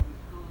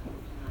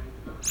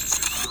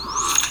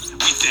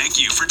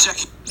Thank you for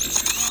checking.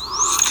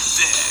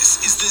 This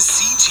is the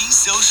CG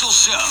Social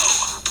Show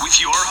with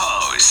your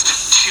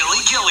host, Chili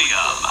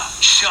Gilliam,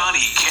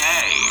 Shani K,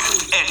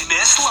 and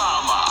Miss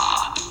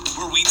Lala,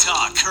 where we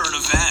talk current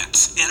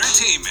events,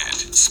 entertainment,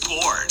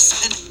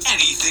 sports, and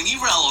anything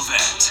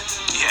irrelevant.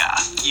 Yeah,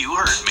 you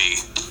heard me.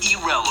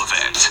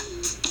 Irrelevant.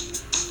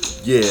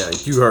 Yeah,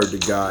 you heard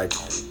the guy.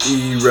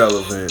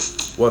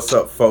 Irrelevant. What's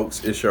up,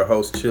 folks? It's your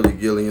host, Chili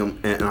Gilliam,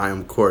 and I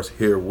am, of course,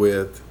 here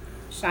with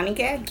Shani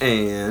K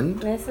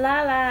and Miss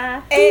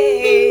Lala.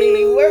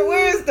 Hey,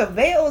 where's the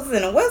bells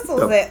and the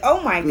whistles at? Oh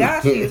my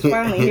gosh, she is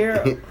finally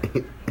here.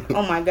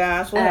 Oh my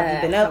gosh, what have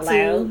you been up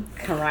to?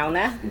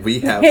 Corona. we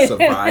have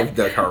survived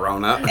the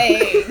corona.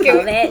 Hey,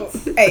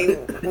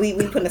 we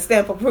putting a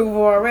stamp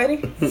approval already?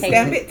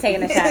 Stamp it?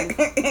 Taking a shot.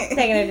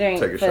 Taking a drink.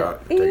 Take a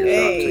shot. Take a shot.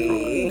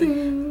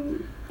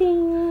 Ding,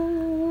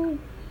 ding.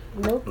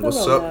 No What's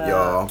corona. up,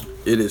 y'all?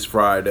 It is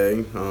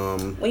Friday.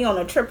 We on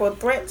a triple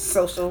threat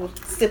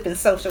sipping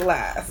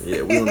socialize.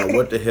 Yeah, we don't know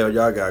what the hell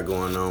y'all got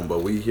going on,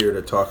 but we here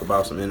to talk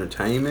about some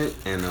entertainment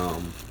and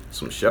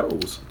some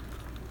shows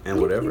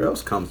and whatever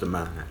else comes to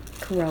mind.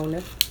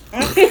 Corona.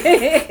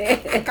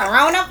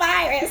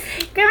 Coronavirus.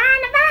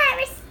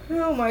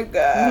 Oh my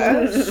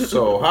gosh.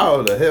 So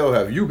how the hell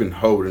have you been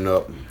holding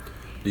up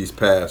these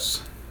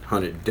past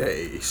 100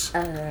 days?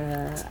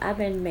 I've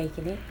been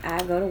making it.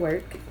 I go to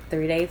work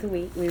 3 days a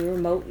week. We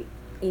remote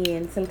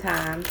in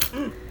sometimes,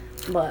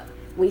 but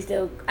I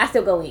still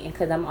go in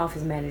because I'm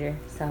office manager.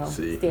 So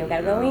still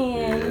gotta go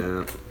in.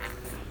 Yeah.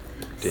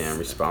 Damn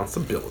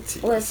responsibility.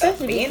 Well,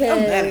 especially Being a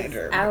because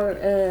manager.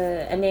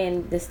 and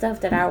then the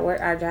stuff that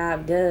our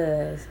job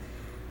does.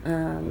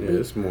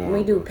 It's more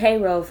we do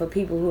payroll for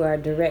people who are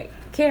direct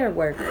care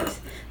workers.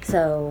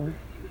 So,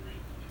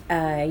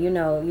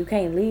 you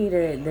can't leave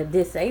the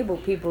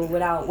disabled people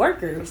without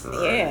workers.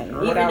 Yeah.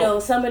 Even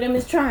though some of them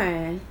is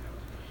trying.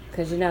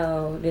 Because,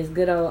 this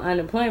good old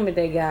unemployment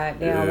they got,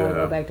 they don't want to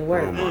go back to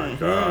work. Oh, my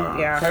God.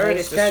 Yeah, I So heard they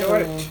it's a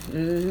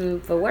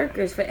shortage. for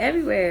workers, for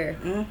everywhere.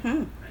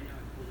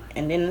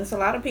 And then there's a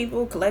lot of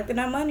people collecting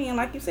that money and,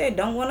 like you said,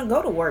 don't want to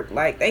go to work.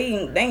 Like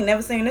they ain't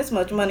never seen this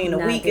much money in a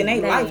week in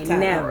their lifetime.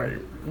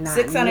 Never. Not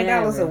 $600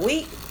 never. a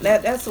week.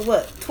 That's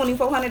what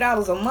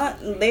 $2,400 a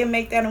month. They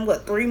make that in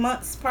 3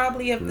 months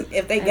probably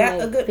if they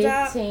got a good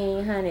job.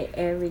 $1,500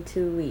 every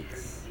 2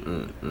 weeks.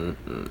 And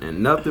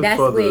nothing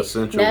for the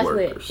essential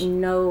workers. With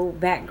no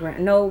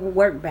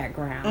work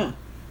background.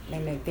 They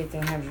make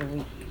 $1,500 a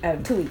week.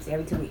 2 weeks,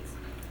 every 2 weeks.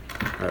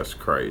 That's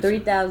crazy.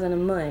 $3,000 a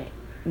month.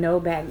 No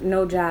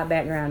job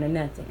background or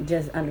nothing.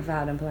 Just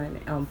underfiled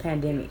employment on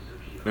pandemic.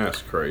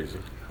 That's crazy.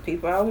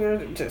 People out here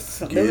just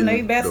Getting living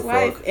their best the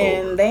life fuck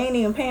and over. they ain't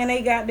even paying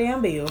their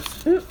goddamn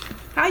bills.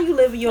 How you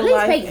living your At least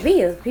life? pay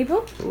bills,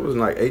 people. It was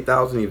like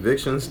 8,000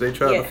 evictions they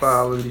tried to Yes.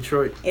 file in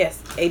Detroit.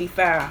 Yes,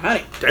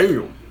 8,500.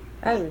 Damn.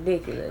 That's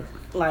ridiculous.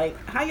 Like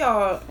how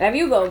y'all? If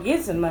you go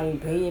get some money,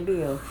 pay your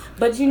bill.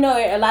 But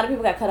a lot of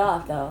people got cut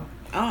off though.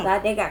 Oh.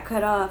 Like they got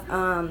cut off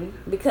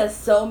because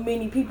so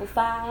many people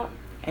filed.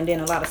 And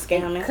then a lot of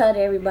scamming. Cut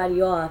everybody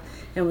off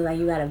and was like,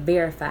 you gotta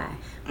verify.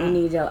 We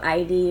need your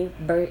ID,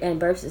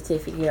 birth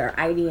certificate, or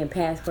ID and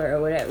passport, or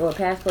whatever, or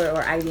passport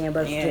or ID and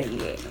birth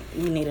certificate.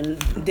 You need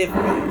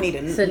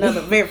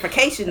another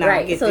verification now.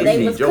 Right. To get So this.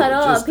 they was Your cut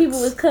off. logistics.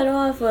 People was cut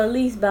off for at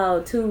least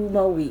about 2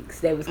 more weeks.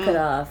 They was cut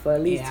off for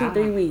at least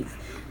 2-3 weeks.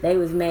 They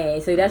was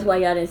mad. So that's why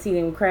y'all didn't see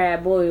them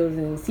crab boils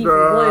and seafood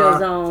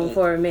boils on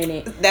for a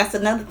minute. That's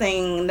another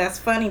thing that's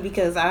funny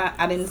because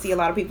I didn't see a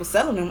lot of people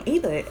selling them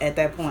either at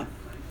that point.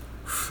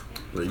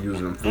 They're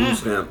using them food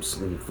stamps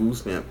and food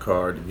stamp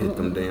card to get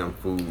them damn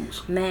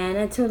foods. Man,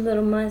 that 2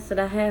 little months that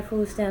I had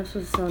food stamps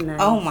was so nice.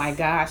 Oh my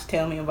gosh,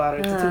 tell me about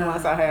it. The 2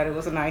 months I had it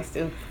was nice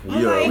too.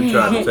 Yeah, we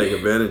tried to take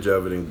advantage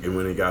of it, and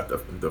when they got the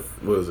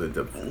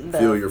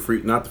fill your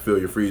not the fill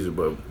your freezer,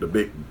 but the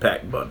big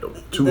pack bundle,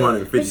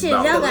 $250. But shit,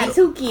 y'all got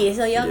 2 kids,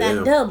 so y'all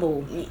got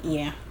double.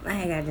 Yeah.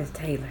 I ain't got just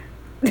Taylor.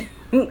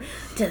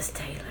 Just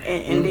Taylor.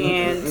 And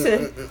then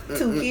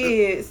 2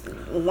 kids,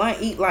 one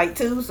eat like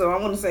 2, so I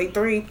want to say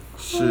 3.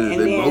 Shit, And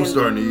they then- both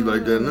starting to eat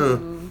like that now.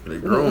 They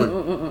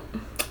growing.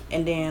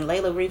 And then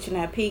Layla reaching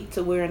that peak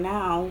to where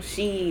now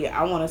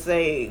I want to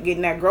say,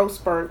 getting that growth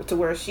spurt to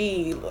where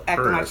she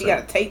acting like she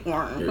got a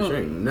tapeworm. Yeah, she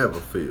ain't never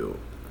feel.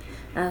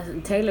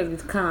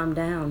 Taylor's calmed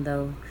down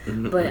though,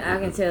 but I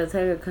can tell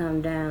Taylor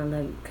calmed down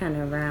like kind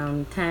of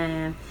around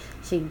time.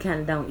 She kind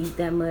of don't eat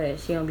that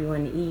much. She don't be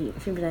wanting to eat.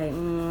 She be like, I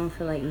don't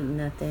feel like eating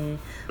nothing,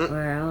 or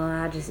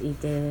I'll just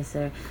eat this,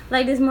 or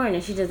like this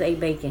morning she just ate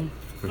bacon.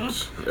 Hey.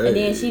 And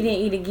then she didn't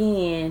eat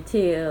again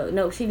she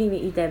didn't even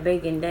eat that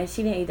bacon.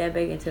 She didn't eat that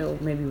bacon till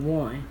maybe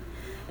 1.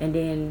 And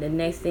then the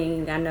next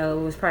thing I know,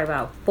 it was probably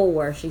about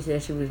 4. She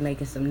said she was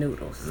making some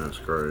noodles. That's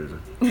crazy.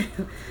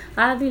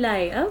 I'd be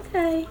like,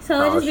 okay. So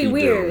How it just she be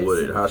weird. dealing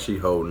with it? How she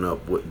holding up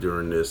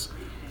during this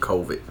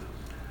COVID?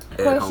 Of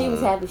course, she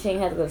was happy she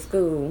didn't have to go to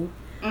school.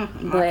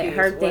 But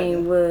her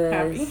thing was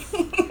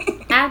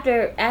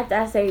after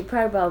I say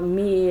probably about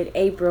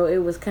mid-April, it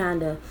was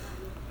kind of,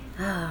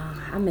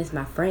 I miss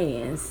my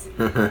friends.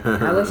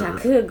 I wish I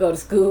could go to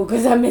school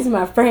because I miss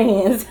my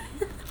friends.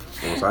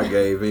 house. I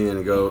gave in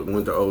and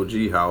went to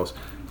OG house.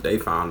 They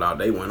found out.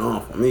 They went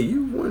off on me.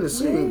 You went and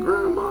seen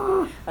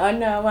Grandma? Oh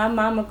no, my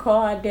mama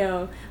called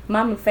them.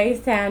 Mama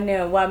FaceTimed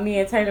them while me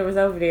and Taylor was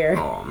over there.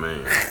 Oh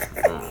man.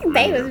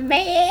 They was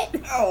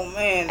mad. Oh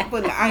man,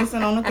 putting the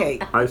icing on the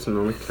cake. Icing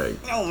on the cake.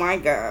 Oh my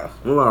god.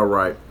 Well, all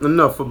right.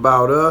 Enough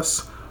about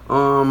us.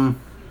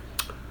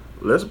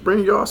 Let's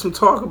bring y'all some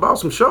talk about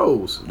some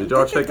shows. Did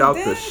y'all check out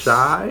The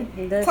Shy?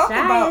 Talk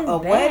Shy about is a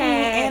bad. wedding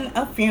and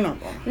a funeral.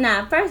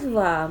 Nah, first of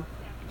all,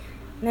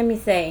 let me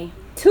say,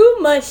 too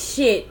much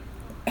shit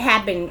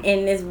happened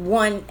in this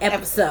one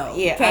episode.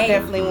 Yeah, okay? I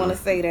definitely want to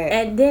say that.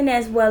 And then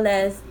as well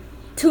as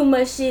too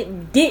much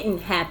shit didn't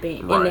happen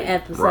in the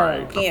episode.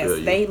 Right.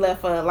 Yes, they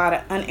left a lot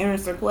of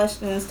unanswered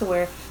questions to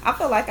where I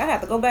feel like I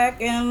have to go back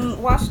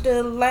and watch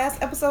the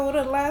last episode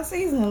of the last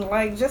season,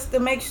 like just to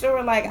make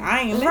sure like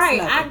I ain't missing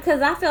nothing.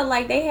 Because I felt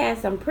like they had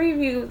some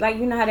previews, like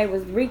you know how they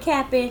was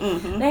recapping.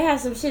 Mm-hmm. They had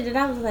some shit that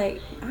I was like,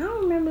 I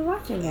don't remember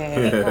watching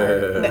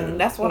that.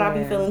 That's what I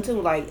be feeling too.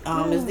 Like,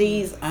 is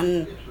these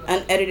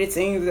unedited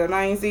scenes that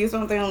I ain't see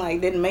something like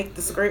didn't make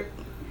the script?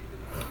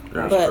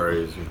 That's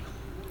crazy.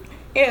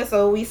 Yeah,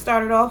 so we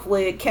started off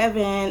with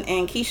Kevin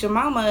and Keisha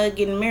mama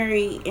getting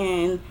married,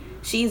 and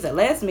she's a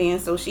lesbian,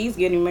 so she's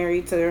getting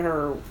married to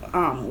her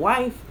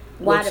wife.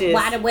 Why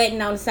the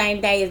wedding on the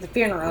same day as the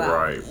funeral?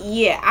 Right.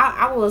 Yeah,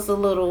 I was a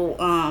little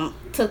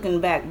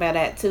taken back by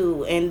that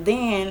too. And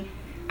then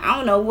I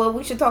don't know what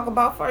we should talk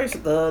about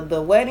first,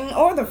 the wedding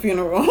or the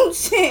funeral.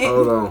 Shit.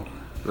 Hold on.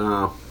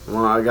 Now,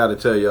 I gotta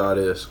tell y'all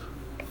this.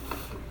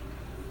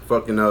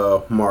 Fucking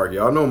Mark,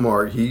 y'all know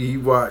Mark. He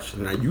watched.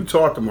 Now you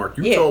talked to Mark.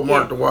 You told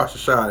Mark to watch The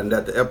Shy and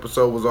that the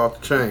episode was off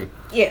the chain.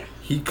 Yeah.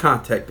 He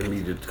contacted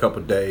me just a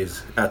couple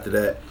days after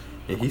that,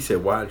 and he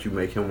said, "Why did you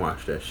make him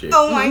watch that shit?"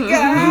 Oh my god. He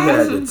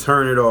had to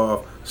turn it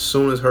off as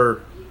soon as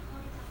her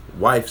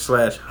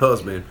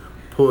wife/husband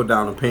pulled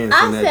down the pants.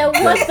 I said,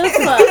 what the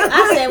fuck?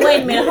 I said,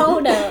 wait a minute,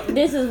 hold up.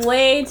 This is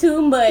way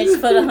too much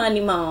for the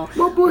honeymoon.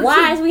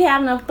 Why is we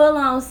having a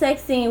full-on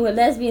sex scene with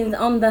lesbians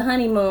on the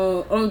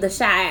honeymoon, on The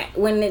Shy,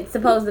 when it's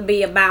supposed to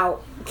be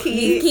about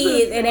these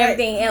kids and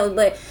everything else?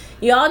 But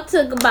y'all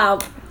took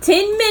about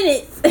 10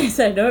 minutes.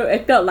 So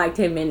it felt like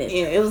 10 minutes.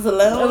 Yeah, it was a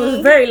long. It was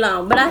very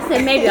long. But I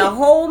said maybe a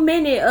whole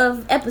minute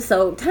of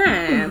episode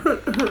time to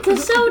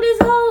show this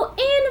whole, and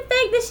the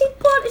fact that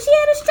she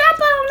had a strap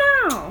on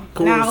now.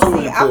 Now,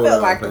 see, I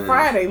felt like the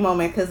Friday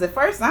moment, because at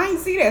first I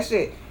didn't see that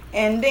shit.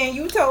 And then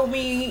you told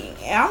me,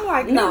 and I'm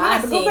like, no, I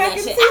have to go back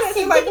and see that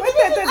shit. Like, what's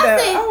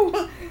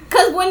that?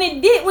 Because when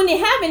it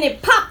happened,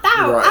 it popped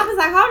out. Right. I was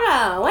like, hold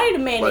on, wait a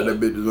minute. Like that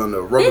bitch is on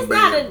the rubber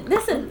band.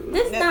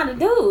 This not a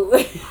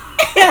dude.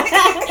 She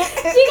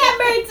got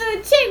married to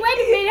a chick. Wait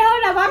a minute,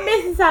 hold up, I'm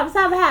missing something.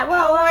 Something happened.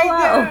 Whoa.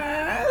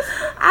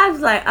 I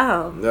was like,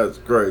 oh. That's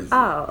crazy.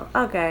 Oh,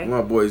 okay.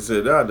 My boy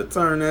said I had to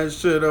turn that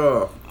shit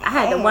off. I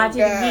had to watch it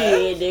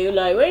again, dude.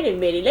 Like, wait a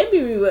minute, let me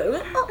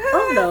rewatch.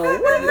 Oh no,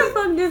 what the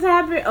fuck just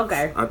happened?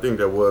 Okay. I think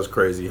that was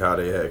crazy how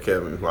they had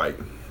Kevin, like,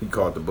 he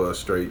caught the bus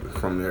straight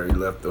from there. He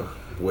left the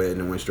wedding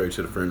and went straight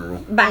to the funeral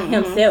By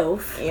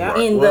himself. Yeah.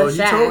 In well, The he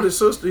Shy. told his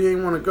sister he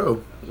didn't want to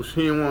go.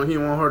 He didn't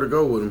want her to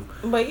go with him.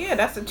 But yeah,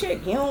 that's a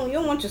chick. You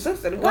don't want your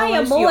sister to go. Why your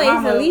unless boys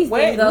mama at least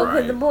wedding. didn't go? Because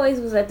Right. the boys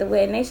was at the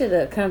wedding. They should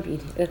have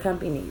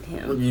accompanied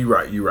him. You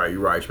right.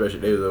 Especially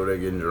they was over there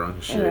getting drunk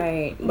and shit.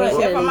 Right. But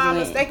They if I'm not should've went.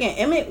 mistaken,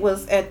 Emmett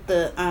was at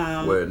the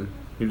Wedding.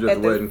 He was at at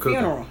the the wedding cooking.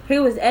 funeral. He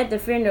was at the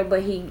funeral,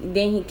 but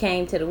he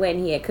came to the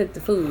wedding. He had cooked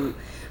the food,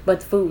 but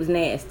the food was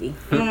nasty.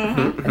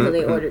 So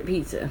they ordered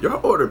pizza.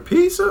 Y'all ordered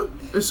pizza?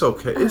 It's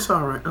okay. It's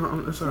all right.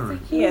 It's all right.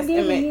 Yes,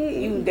 Emmett,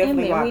 you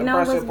definitely want to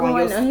brush up on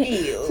your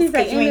skills. She's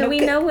like, 'cause you ain't Emmett, no we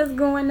cook. know what's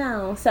going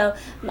on. So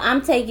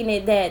I'm taking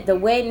it that the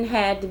wedding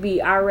had to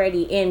be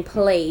already in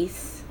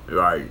place.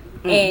 Right.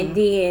 And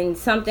then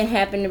something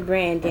happened to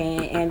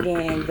Brandon, and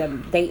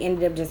then they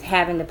ended up just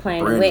having to plan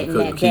the Brandon wedding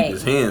couldn't that keep day.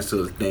 his hands to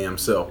his damn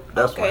self.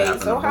 That's what Okay,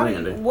 happened so to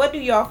Brandon. what do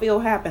y'all feel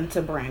happened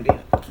to Brandon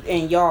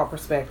in y'all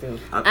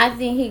perspective? I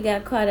think he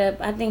got caught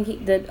up. I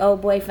think the old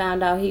boy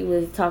found out he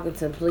was talking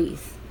to the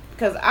police.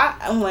 Because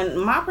when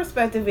my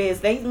perspective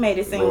is, they made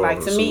it seem Well, like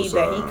to me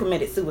that he suicide.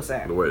 committed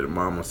suicide. The way the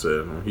mama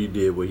said he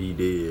did what he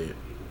did.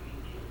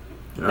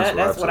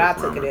 That's what I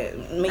took from it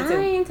her. as. Me I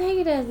too. didn't take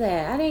it as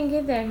that. I didn't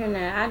get that from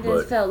that. I just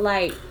But felt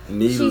like she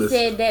needless-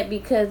 said that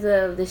because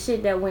of the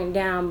shit that went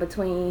down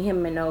between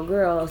him and old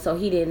girl, so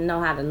he didn't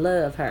know how to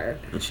love her.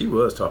 And she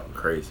was talking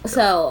crazy.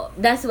 So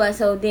that's why.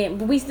 So then,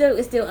 but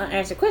it's still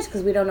unanswered question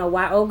because we don't know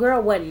why old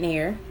girl wasn't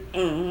there.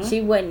 Mm-hmm.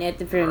 She wasn't at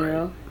the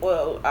funeral.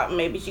 Well,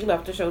 maybe she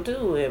left the show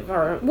too. If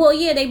her. Well,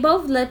 yeah, they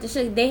both let the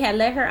shit. They had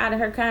let her out of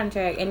her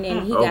contract, and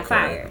then he got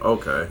fired.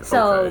 Okay.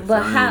 So, okay. but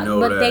I didn't how? know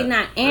But that, they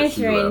not that she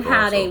answering left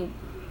how also. they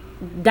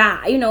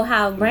died. You know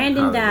how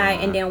Brandon How they died,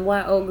 died. and then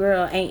why old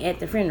girl ain't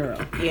at the funeral.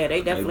 Yeah, they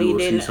Maybe definitely we'll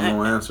didn't. see some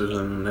more answers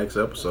in the next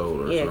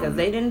episode. Or Yeah, because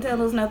they didn't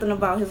tell us nothing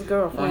about his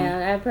girlfriend.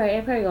 Yeah,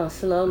 they're probably gonna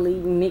slowly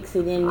mix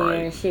it in there Right.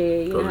 and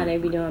shit. You know how they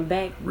be doing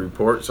back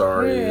Reports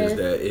are Yes. is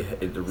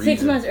that the reason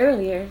 6 months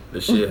earlier. the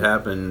shit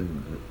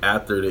happened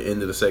after the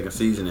end of the second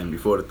season and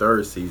before the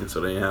third season, so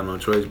they didn't have no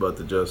choice but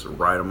to just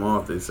write them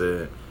off. They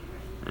said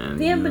And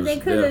yeah, but they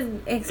could have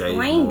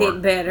explained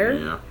it better.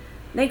 Yeah.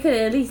 They could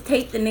have at least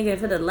taped the nigga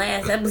for the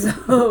last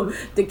episode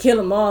to kill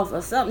him off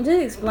or something.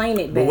 Just explain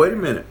it better. But wait a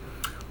minute.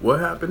 What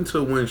happened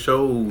to when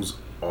shows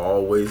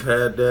always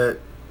had that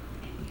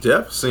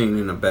death scene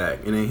in the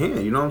back, in their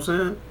hand? You know what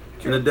I'm saying?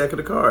 In the deck of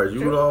the cards.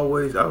 You would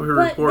always, I would hear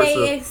but reports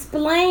they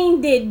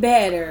explained it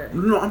better.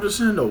 No, I'm just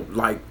saying though,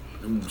 like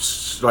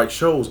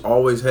shows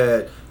always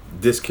had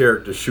this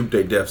character shoot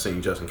their death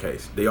scene just in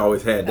case. They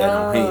always had that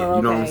on hand.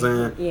 You know what I'm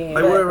saying? Yeah.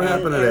 Like whatever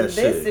happened to that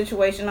shit. This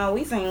situation, all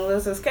we seen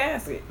was his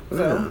casket. So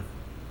Yeah.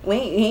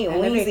 we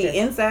didn't see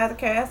inside the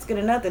casket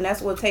or nothing.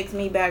 That's what takes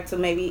me back to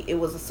maybe it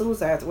was a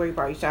suicide where he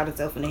probably shot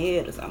himself in the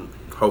head or something.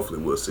 Hopefully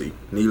we'll see.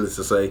 Needless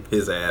to say,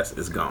 his ass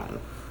is gone.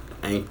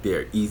 Ain't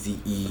there Easy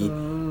E?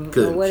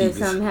 Or what if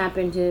something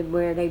happened to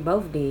where they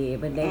both did,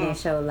 but they didn't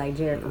show like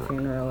Jericho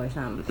funeral or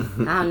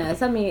something? I don't know.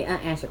 So many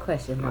unanswered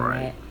questions on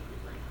that.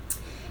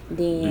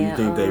 Then, do you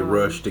think they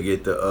rushed to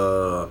get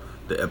the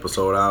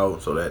episode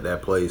out so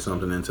that plays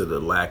something into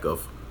the lack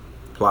of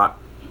plot?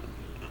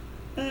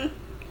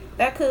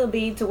 That could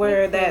be to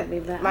where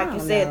like you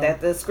said, that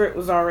the script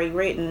was already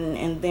written,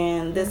 and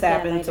then this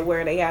happened to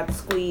where they had to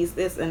squeeze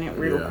this in it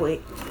real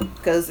quick,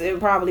 because it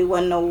probably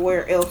wasn't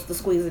nowhere else to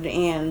squeeze it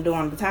in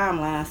during the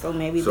timeline. So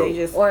maybe they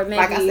just, or maybe,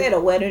 like I said, a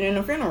wedding and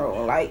a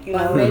funeral, like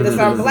this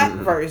our black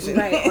version,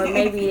 right? Or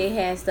maybe they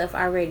had stuff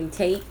already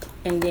taped,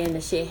 and then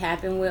the shit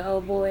happened with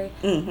old boy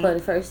for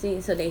the first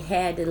scene, so they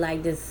had to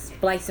like just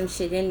splice some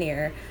shit in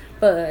there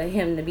for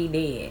him to be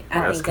dead.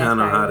 That's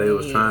kind of how they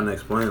was trying to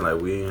explain.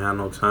 Like, we ain't had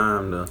no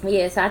time to.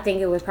 Yes, I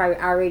think it was probably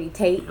already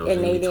taped,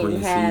 and they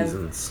didn't have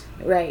seasons.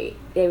 Right.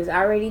 It was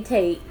already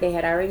taped. They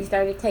had already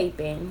started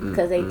taping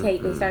because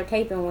they start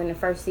taping when the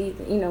first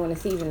season, when the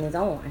season is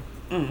on.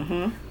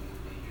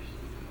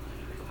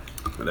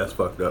 But that's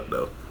fucked up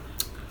though.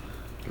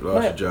 You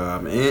lost your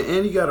job,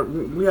 and you gotta.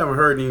 We haven't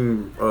heard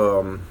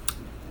any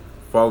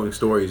following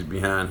stories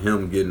behind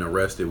him getting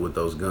arrested with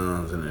those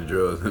guns and the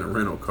drugs in a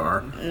rental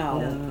car. No,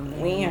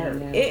 we ain't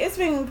heard. It's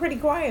been pretty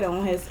quiet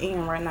on his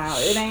end right now.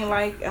 It ain't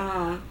like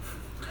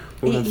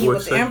he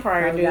was the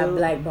Empire dude. Got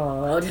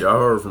blackballed. Y'all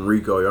heard from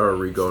Rico. Y'all heard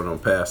Rico in a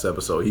past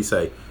episode. He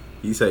say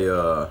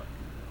that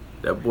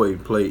boy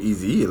played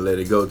Easy and let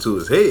it go to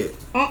his head.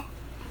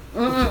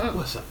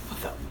 What's up?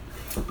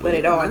 But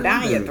it all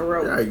down your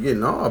throat. Yeah,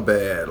 getting all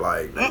bad.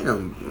 Like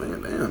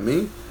damn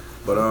me.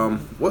 But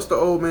what's the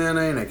old man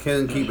name that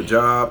couldn't keep a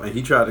job and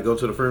he tried to go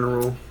to the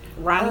funeral?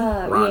 Ronnie.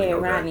 Okay.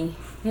 Ronnie.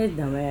 His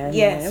dumb ass.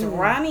 Yes,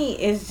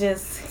 Ronnie is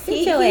just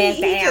he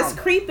just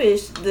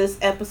creepish this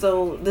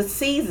episode, the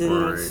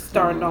season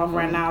starting off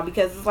right now,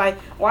 because it's like,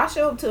 why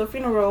show up to a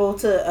funeral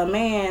to a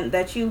man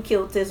that you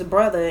killed his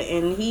brother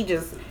and he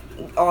just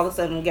all of a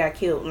sudden got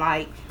killed?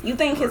 Like, you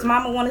think his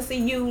mama want to see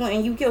you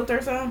and you killed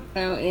her son?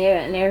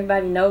 Yeah, and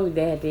everybody knows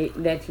that you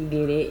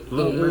did it.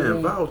 Little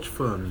man, vouch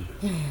for me.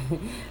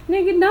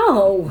 Nigga,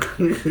 no.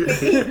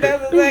 That's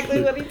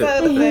exactly what he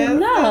told us.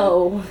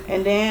 No.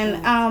 And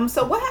then,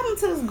 so what happened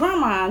to his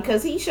grandma?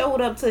 Because he showed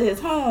up to his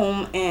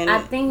home and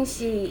I think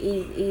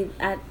she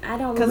I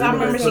don't because I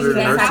remember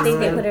I think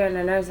they put her in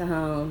a nursing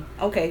home.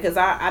 Okay, because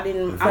I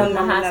didn't from the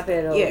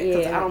hospital.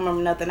 Because I don't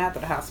remember nothing after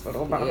the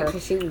hospital about her.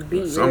 Because she was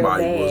beat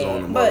Somebody real bad. was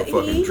on a But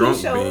motherfucking drunk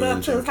he showed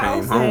up to his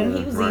house and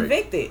he was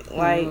evicted.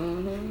 Like,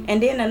 and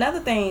then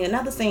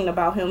another scene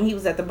about him, he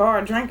was at the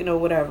bar drinking or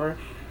whatever,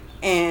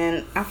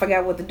 and I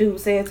forgot what the dude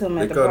said to him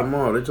at the bar. They cut him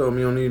off. They told him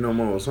you don't need no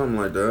more or something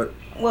like that.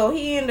 Well,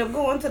 he ended up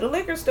going to the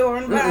liquor store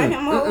and buying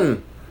him more.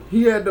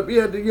 He had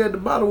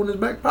the bottle in his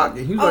back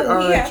pocket. He was like, all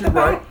right, you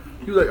right.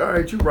 He was like, all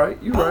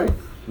right, you right.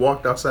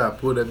 Walked outside,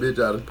 pulled that bitch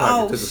out of his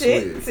pocket, took a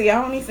swig. See,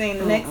 I only seen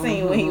the next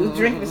scene when he was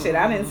drinking the shit.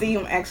 I didn't see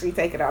him actually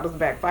take it out of his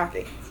back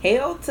pocket.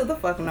 Hell to the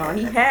fucking no.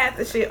 He had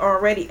the shit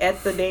already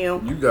at the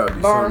damn You gotta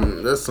be bar.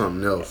 that's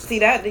something else. See,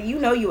 that you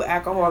know you an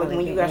alcoholic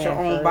when you got your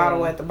own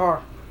bottle at the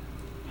bar.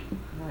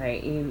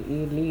 Right,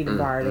 you leave the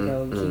bar to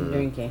go keep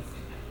drinking.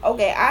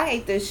 Okay, I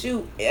hate to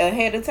shoot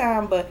ahead of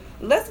time, but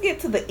let's get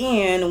to the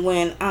end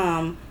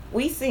when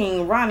we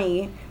seen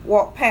Ronnie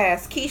walk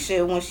past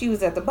Keisha when she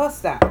was at the bus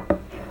stop.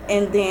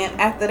 And then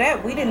after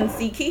that, we didn't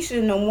see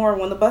Keisha no more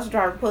when the bus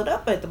driver pulled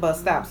up at the bus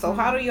stop. So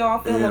how do y'all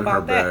feel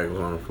about that? Her bag was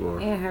on the floor.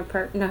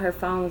 And her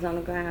phone was on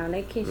the ground.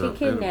 She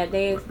kidnapped.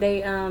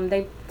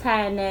 They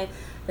tied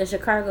the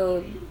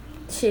Chicago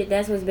shit.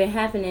 That's what's been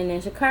happening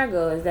in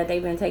Chicago, is that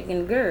they've been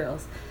taking the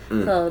girls.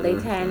 So they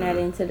tying that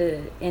into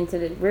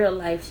the real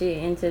life shit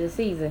into the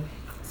season.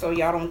 So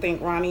y'all don't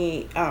think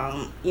Ronnie,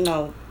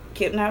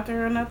 kidnapped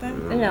her or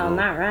nothing? No,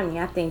 not Ronnie.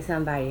 I think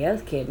somebody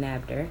else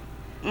kidnapped her.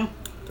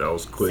 That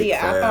was quick. See,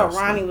 I thought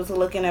Ronnie was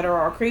looking at her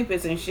all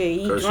creepish and shit.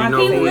 He was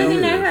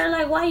looking at her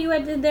like, why you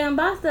at this damn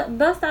bus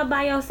stop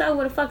by yourself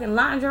with a fucking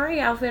lingerie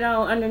outfit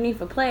on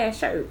underneath a plaid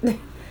shirt?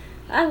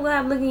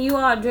 I'm looking at you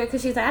all dressed,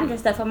 because she's like, I'm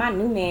dressed up for my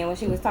new man when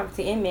she was talking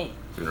to Emmett.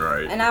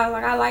 Right. And I was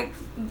like, I like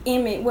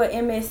Emmett, what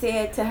Emmett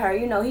said to her.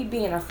 He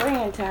being a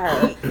friend to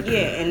her.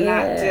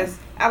 Not just,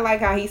 I like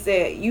how he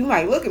said, you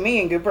might look at me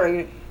and get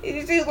pregnant.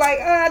 It's just like,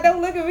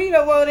 don't look at me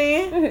no more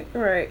then.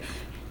 Right.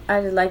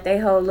 I just like they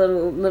whole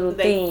little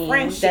thing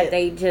friendship that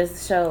they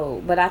just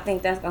showed. But I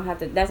think that's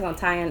gonna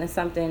tie into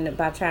something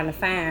about trying to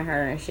find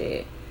her and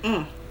shit.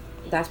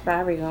 That's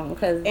probably going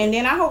cause. And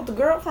then I hope the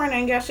girlfriend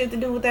ain't got shit to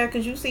do with that,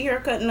 because you see her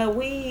cutting up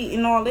weed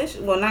and all this.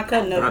 Well, not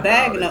cutting up,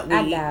 bagging up weed.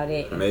 I doubt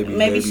it.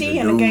 Maybe she the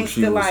in a dude gangster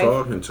she was life.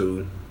 talking to,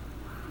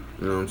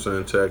 you know what I'm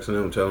saying,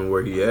 texting him, telling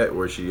where he at,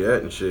 where she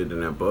at and shit,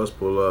 and that bus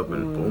pull up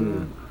and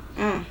boom.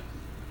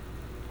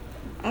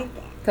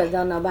 Cause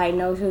don't nobody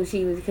knows who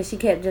she was, cause she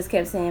just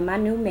kept saying my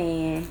new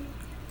man.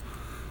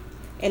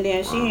 And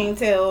then she ain't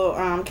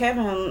tell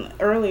Kevin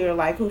earlier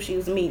like who she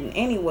was meeting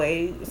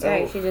anyway. So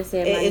right, she just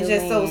said it's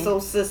just so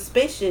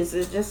suspicious.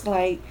 It's just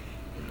like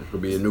it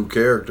could be a new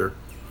character.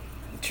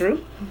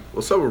 True.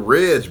 What's up with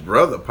Red's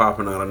brother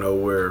popping out of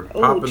nowhere?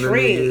 Popping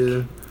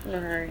Trig.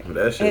 Right.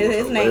 That shit was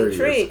his hilarious. name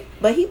Trig,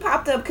 but he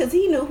popped up because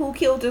he knew who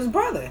killed his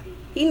brother.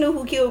 He knew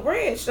who killed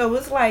Reg, so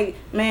it's like,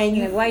 man,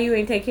 you why you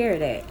ain't take care of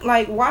that?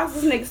 Like, why is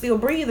this nigga still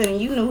breathing and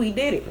you knew he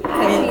did it?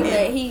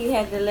 He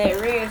had to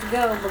let Reg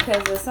go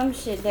because of some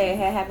shit that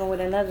had happened with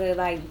another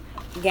like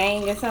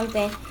gang or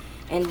something,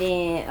 and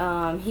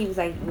then he was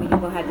like, well, "You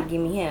gonna have to give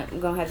me him.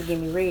 You gonna have to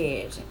give me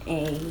Reg,"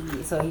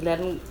 and so he let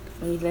the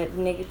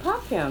nigga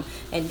pop him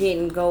and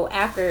didn't go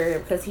after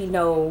because he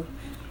know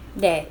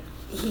that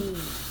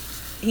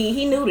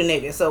he knew the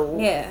nigga, so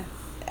yeah.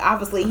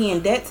 Obviously he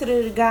in debt to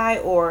the guy,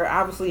 or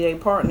obviously they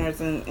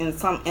partners in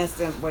some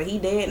instance, but he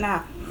dead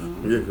now.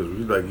 Yeah, because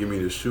we like give me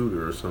the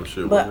shooter or some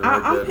shit. But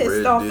I'm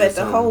pissed off at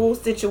the whole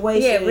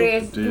situation.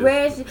 Yeah,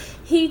 Reg,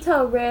 he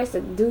told Reg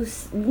to do.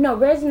 No,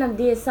 Reginald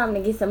did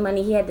something to get some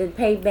money. He had to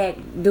pay back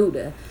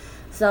Duda,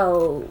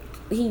 so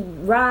he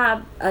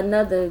robbed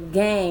another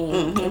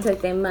gang and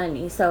took their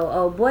money. So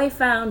old boy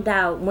found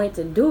out, went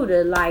to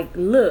Duda like,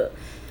 look.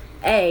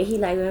 Hey, he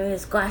like, we're gonna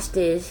squash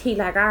this. He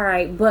like, all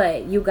right,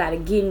 but you gotta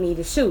give me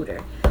the shooter.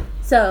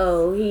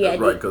 So he That's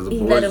had right, because the he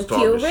boys let him was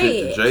kill talking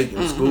shit Red. to Jake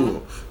in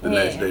school. The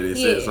next day they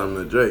said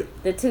something to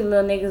Jake. The two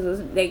little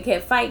niggas they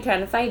kept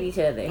trying to fight each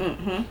other.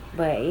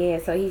 But yeah,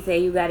 so he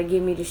said you got to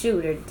give me the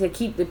shooter to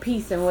keep the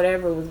peace and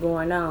whatever was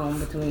going on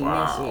between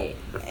that shit.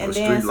 And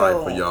then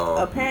so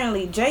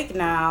apparently Jake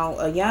now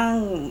a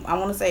young, I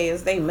want to say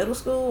is they middle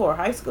school or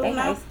high school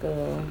now. High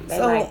school.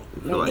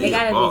 They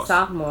gotta be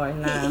sophomores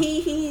now.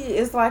 He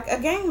is like a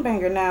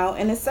gangbanger now,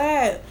 and it's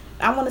sad.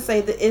 I want to say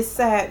that it's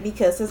sad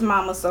because his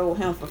mama sold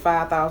him for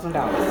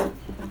 $5,000.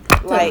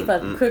 Like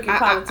crooked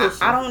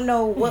politician. I don't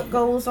know what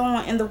goes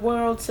on in the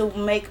world to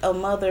make a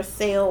mother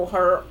sell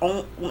her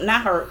own,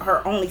 not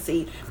her only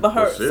seed, but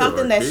her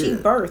something that she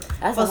birthed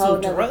for some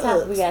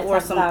drugs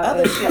or some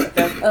other shit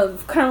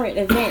of current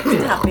event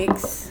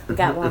topics.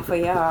 Got one for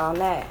y'all on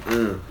that.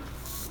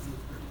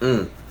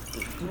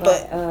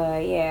 But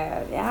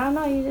yeah, I don't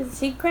know.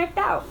 She cracked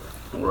out.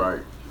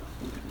 Right.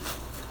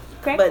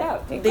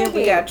 But then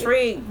we got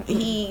Trig.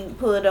 He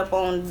put up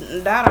on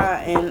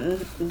Dada and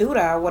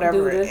Duda,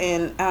 whatever,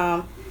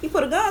 and he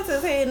put a gun to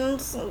his head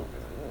and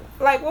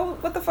like,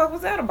 what the fuck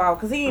was that about?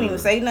 Because he didn't even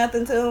say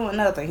nothing to him or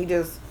nothing. He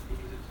just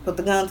put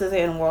the gun to his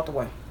head and walked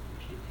away.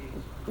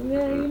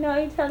 Yeah, you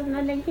know, he telling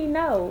that nigga he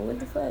know. What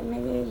the fuck,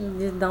 nigga?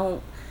 Just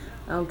don't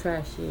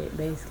try shit,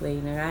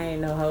 basically. Nigga, I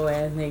ain't no hoe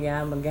ass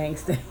nigga. I'm a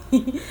gangster.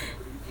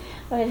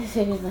 But this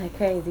shit is like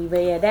crazy.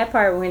 But yeah, that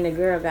part when the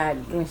girl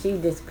when she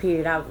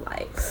disappeared, I was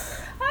like,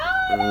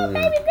 oh,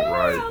 baby girl,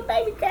 right.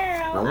 Baby girl.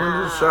 Now, when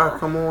does the shot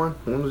come on?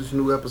 When does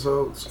new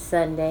episodes?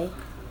 Sunday.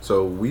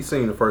 So we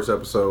seen the first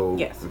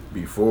episode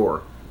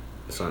before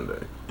Sunday.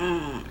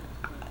 Yeah,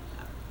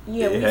 we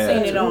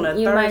seen it on a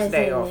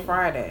Thursday or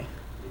Friday.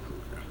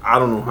 I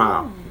don't know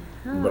how,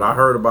 but I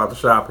heard about the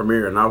shot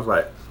premiere and I was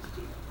like,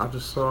 I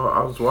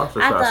was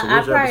watching the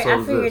shot.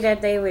 I figured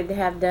that they would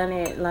have done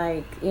it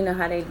like, you know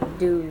how they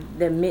do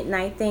the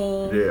midnight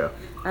thing. Yeah.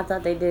 I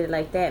thought they did it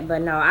like that,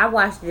 but no, I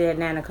watched it at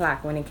 9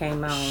 o'clock when it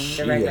came on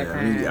the regular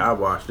time. I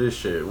watched this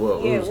shit.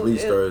 Well, it was at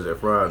least Thursday,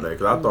 Friday,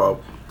 because I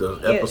thought the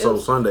episode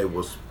Sunday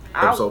was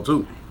episode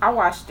 2. I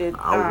watched it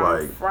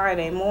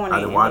Friday morning. I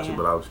didn't watch it,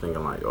 but I was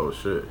thinking like, oh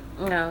shit.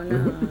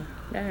 No,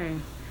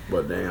 dang.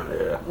 But damn,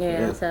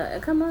 yeah. So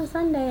come on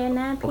Sunday at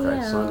 9 p.m.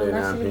 Okay, Sunday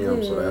 9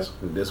 p.m. So that's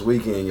this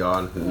weekend,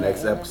 y'all. The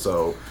next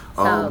episode.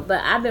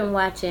 But I've been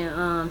watching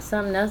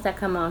something else that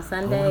come on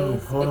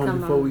Sundays. Hold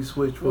on, before we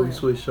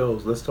switch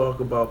shows, let's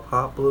talk about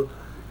Papa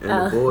and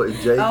the boy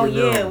Jake. Oh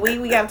yeah,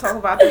 we gotta talk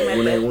about them at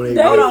when the.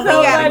 they Hold on,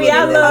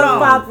 I love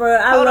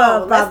Papa. I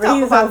love Papa. Let's talk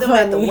He's about so them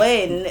funny. at the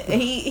wedding.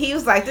 He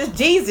was like, this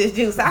Jesus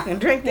juice, I can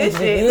drink this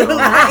shit.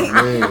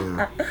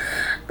 Man.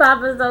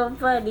 Papa's so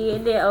funny,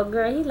 and then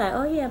girl, he's like,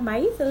 oh yeah,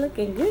 Maisha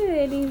looking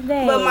good these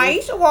days. But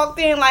Maisha walked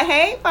in like,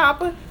 hey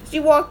Papa.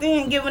 She walked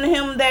in giving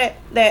him that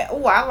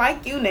oh, I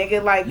like you,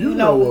 nigga. Like you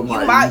know what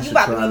you about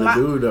to be my.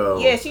 Do, though.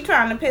 Yeah, she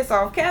trying to piss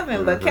off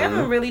Kevin, but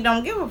Kevin really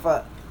don't give a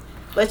fuck.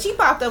 But she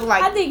popped up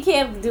like. I think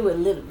Kevin do a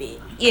little bit.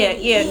 Yeah,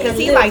 because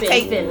he like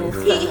take.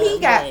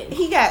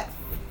 He got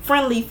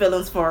friendly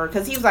feelings for her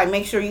because he was like,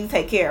 make sure you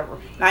take care of her.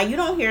 Now, you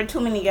don't hear too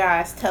many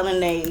guys telling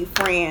their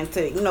friends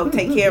to,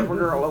 take care of a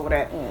girl over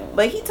that.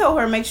 But he told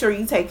her, make sure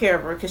you take care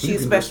of her because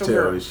she's a special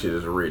girl. Tell this shit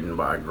is written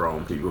by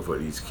grown people for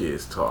these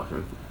kids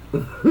talking.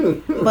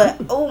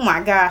 But oh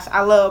my gosh, I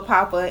love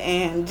Papa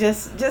and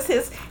just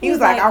his. He was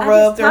like, I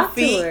rubbed her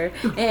feet.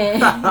 He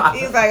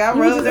was like, I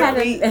rubbed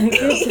her feet.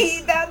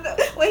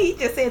 Well, he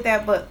just said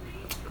that, but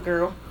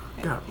girl.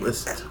 You gotta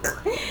listen to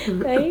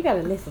her. You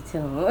gotta listen to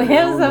him.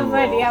 It was so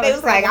funny. It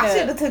was like, I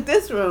should have took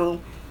this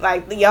room.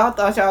 Like, y'all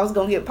thought y'all was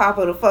gonna get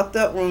Papa the fucked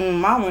up room,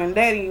 Mama and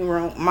Daddy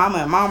room, Mama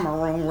and Mama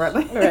room,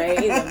 rather. Right,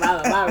 he's a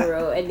Mama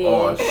room. And then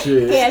oh,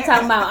 shit. He had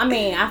talking about,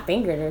 I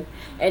fingered her.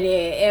 And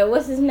then,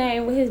 what's his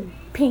name with his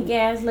pink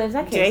ass lips?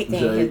 I can't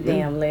stand his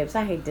damn lips.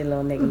 I hate the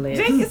little nigga lips.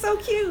 Jake is so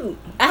cute.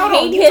 I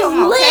hate his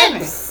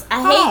lips.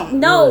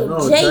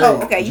 Jake.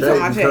 Oh, okay, you talking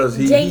about Jake. Because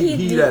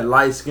he that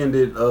light-skinned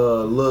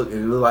look,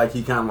 and it look like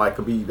he kind of like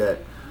could be that,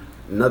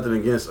 nothing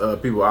against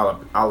people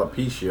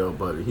alopecia,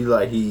 but he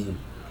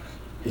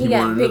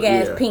got big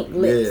ass pink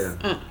lips,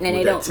 and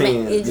they don't.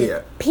 It's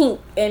just pink,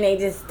 and they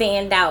just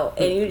stand out,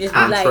 and you just be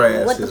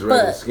like, "What the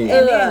fuck?" And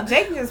then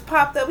Jake just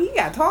popped up. He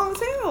got tall as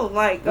hell,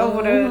 like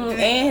over there,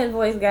 and his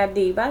voice got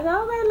deep. I said,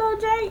 "Okay, little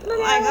Jake, look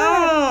at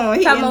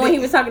him." Talking about when he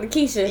was talking to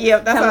Keisha.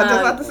 Yep, that's what I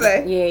was about to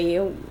say.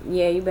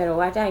 Yeah, you better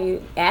watch out.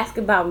 You ask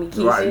about me,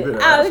 Keisha. Right, you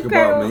better ask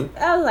about me.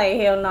 I was like,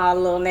 hell no,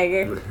 little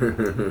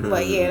nigga.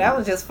 But yeah, that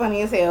was just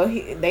funny as hell.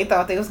 They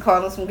thought they was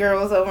calling some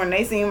girls over, and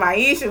they seen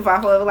Maisha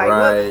pop up. Like,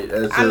 right,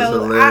 that's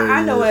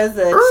I know as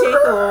a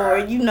chick, or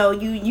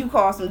you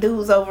call some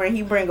dudes over and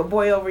he bring a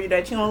boy over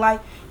that you don't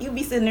like, you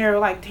be sitting there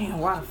like, damn,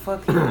 why the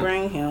fuck did you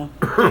bring him?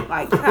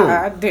 Like,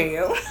 god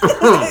damn.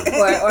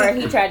 or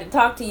he tried to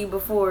talk to you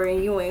before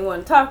and you ain't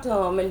want to talk to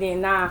him, and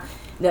then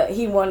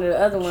he one of the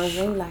other ones,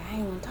 and he like, I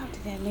ain't want to talk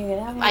to that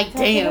nigga. Like,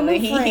 damn, and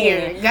he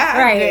here. God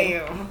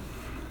damn.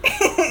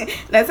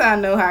 That's how I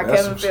know how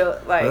Kevin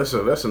felt. Like, that's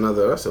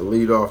a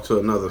lead off to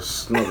another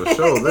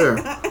show there.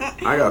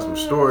 I got some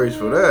stories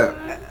for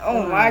that.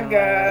 Oh my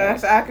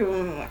gosh,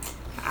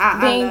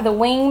 being the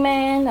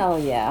wingman. Oh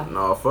yeah.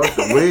 No, fuck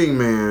the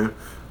wingman.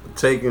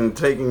 Taking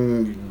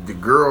the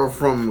girl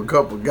from a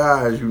couple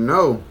guys,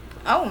 Oh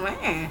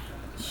man.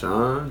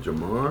 Sean,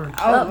 Jamar.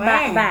 Oh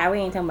man. Bye. We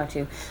ain't talking about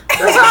you.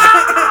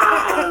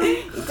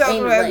 You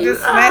talking about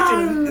just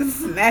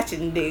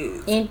snatching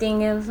dudes.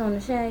 Anything else on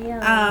the show,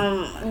 y'all?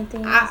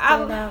 Anything else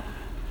stand out?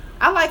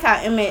 I like how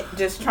Emmett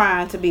just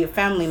trying to be a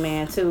family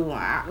man too.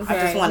 I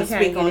just want to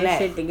speak on that.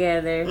 Shit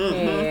together.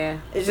 Mm-hmm. Yeah.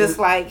 It's just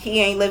like he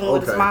ain't living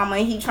with his mama,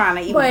 and he trying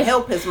to even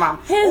help his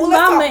mama. His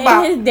mama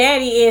and his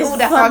daddy is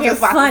fucking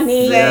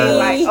funny.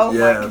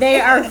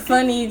 They are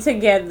funny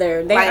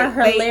together. They are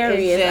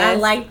hilarious. I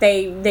like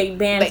they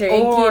banter.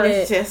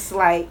 It's just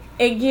like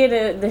it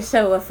get the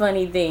show a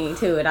funny thing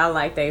to it. I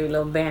like they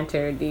little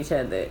banter at each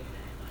other.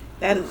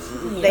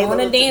 They want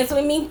to dance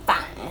with me?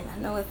 Fine. I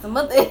know it's some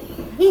other.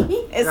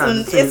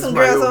 it's some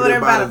girls over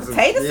there by the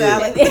potato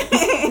salad.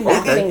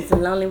 I've seen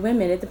some lonely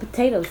women at the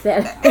potato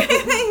salad.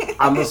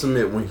 I must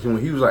admit, when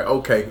he was like,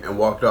 okay, and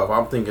walked off,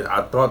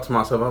 I thought to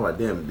myself, I'm like,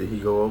 damn, did he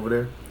go over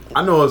there?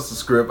 I know it's the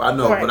script, I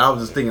know, but I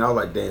was just thinking, I was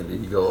like, damn, did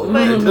he go over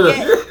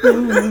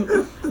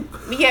there?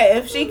 Yeah,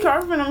 if she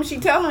carving him, she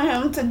telling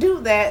him to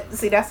do that.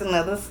 See, that's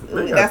another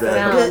good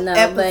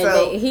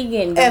episode. But he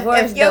getting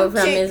divorced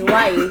from his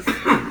wife.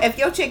 If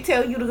your chick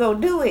tell you to go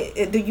do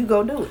it, do you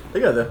go do it? They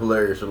got that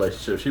hilarious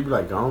relationship. She be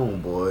like, go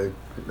on, boy.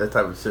 That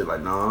type of shit,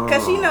 like, nah.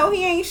 Because she know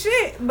he ain't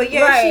shit, but she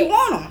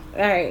want him.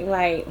 Right,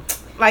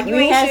 like you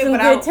ain't had shit some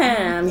good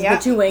times,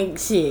 but you ain't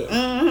shit.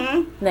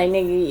 Mm-hmm. Like,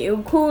 nigga,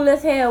 you cool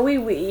as hell.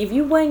 If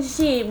you wasn't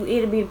shit,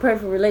 it'd be the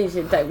perfect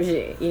relationship type of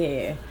shit.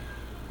 Yeah.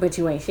 But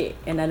you ain't shit.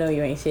 And I know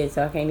you ain't shit,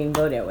 so I can't even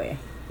go that way.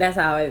 That's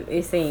how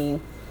it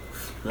seemed.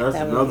 That's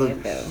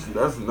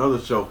another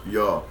show for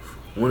y'all.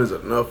 When is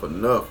enough? What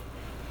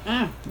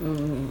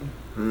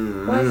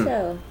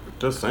show?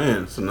 Just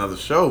saying, it's another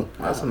show.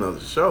 That's another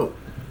show.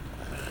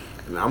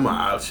 And I'm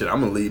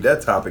gonna leave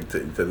that topic to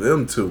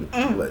them two.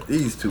 Let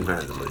these two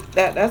handle it.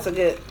 That's a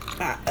good.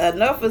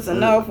 Enough is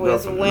enough.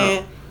 Was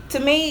when to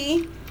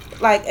me,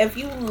 like if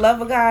you love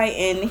a guy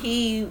and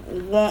he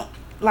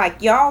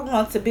y'all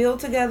want to build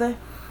together,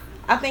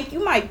 I think you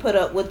might put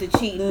up with the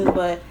cheating.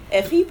 But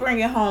if he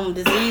bringing home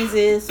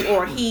diseases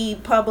or he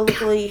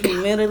publicly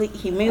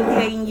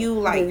humiliating you,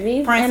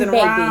 like prancing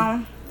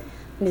around.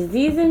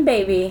 Disease and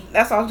baby.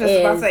 That's all I was just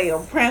about to say.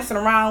 Or prancing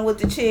around with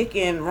the chick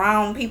and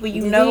around people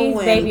you know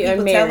and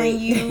people telling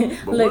you.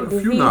 But look, what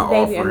if you not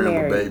offering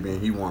him a baby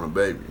and he want a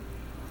baby?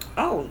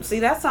 Oh, see,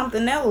 that's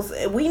something else.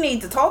 We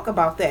need to talk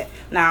about that.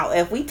 Now,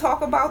 if we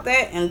talk about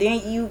that and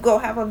then you go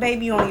have a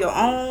baby on your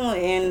own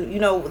and,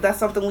 that's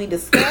something we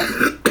discuss,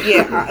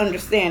 yeah, I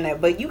understand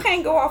that. But you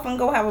can't go off and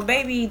go have a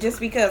baby just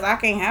because I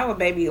can't have a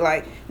baby.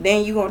 Like,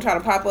 then you going to try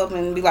to pop up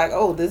and be like,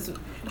 oh,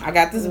 I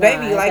got this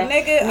baby. Like,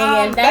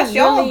 nigga, that's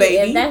your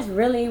baby. If that's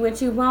really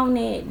what you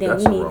wanted, then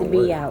we need to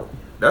be out.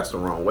 That's the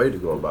wrong way to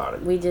go about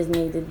it. We just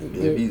need to...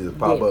 If you just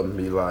pop up and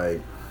be like...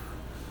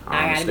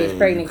 I gotta be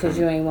pregnant because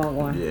you ain't want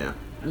one. Yeah.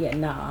 Yeah,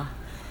 nah.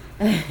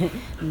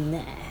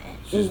 Nah.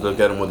 She just looked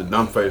at him with a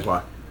dumb face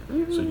like,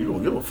 so you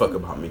don't give a fuck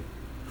about me.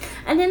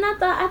 And then I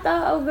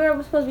thought old girl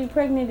was supposed to be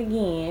pregnant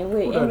again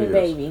with Emmy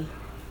baby.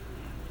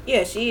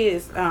 Yeah, she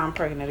is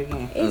pregnant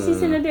again. And she's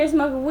sitting there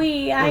smoking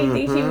weed. I didn't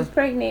think she was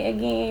pregnant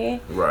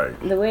again. Right.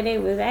 The way they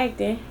was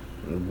acting.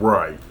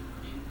 Right.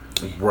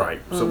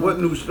 So what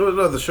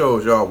other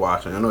shows y'all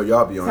watching? I know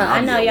y'all be on. So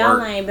I know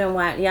y'all ain't been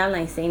watching. Y'all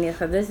ain't seen this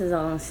because this is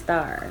on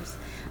Stars.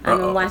 I've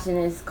been watching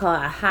this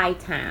called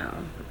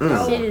Hightown.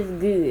 Shit is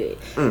good.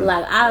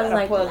 Like I was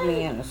like, plug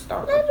me in the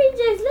Stars. Let me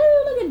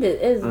look at this.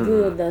 It's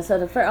good though. So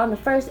on the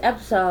first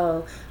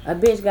episode, a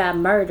bitch got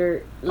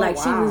murdered. Like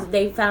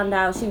they found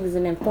out she was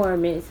an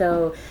informant.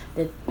 So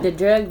the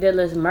drug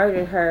dealers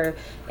murdered her,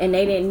 and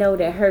they didn't know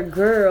that her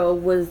girl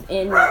was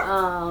in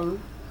the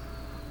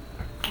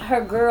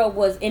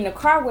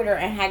car with her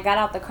and had got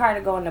out the car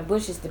to go in the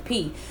bushes to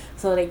pee.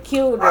 So they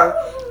killed her,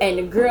 and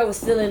the girl was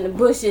still in the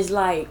bushes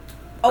like.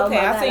 Okay,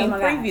 I seen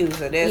previews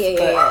of this,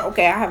 but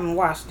okay, I haven't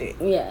watched it.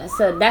 Yeah,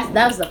 so that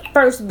was the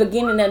first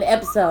beginning of the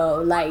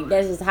episode. Like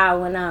that's just how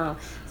it went on.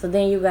 So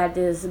then you got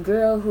this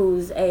girl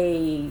who's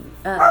I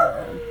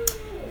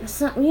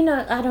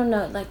don't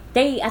know. Like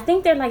I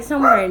think they're like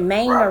somewhere in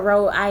Maine or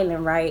Rhode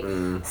Island, right?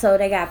 So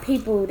they got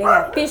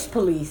fish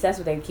police. That's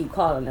what they keep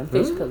calling them,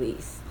 fish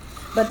police.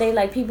 But they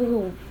like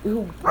people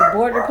who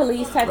border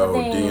police type of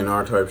thing.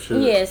 DNR type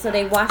shit. Yeah, so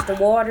they watch the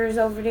waters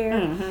over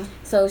there.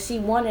 So she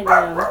one of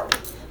them.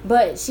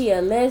 But she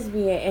a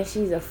lesbian and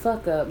she's a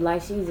fuck up.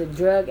 Like she's a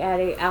drug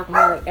addict,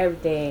 alcoholic,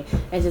 everything.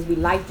 And just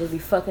be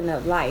fucking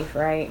up life,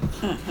 right?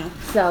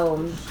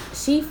 So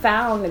she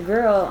found the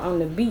girl on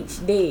the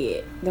beach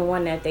dead. The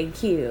one that they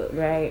killed,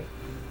 right?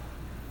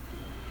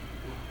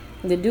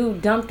 The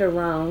dude dumped her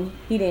wrong.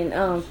 He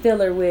didn't fill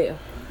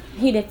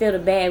the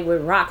bag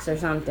with rocks or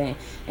something.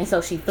 And so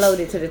she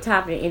floated to the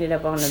top and ended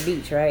up on the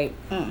beach, right?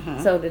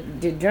 So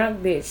the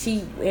drunk bitch,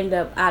 she ended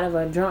up out of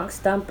a drunk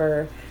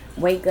stumper,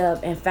 wake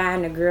up and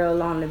find the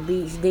girl on the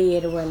beach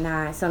dead or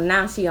whatnot. So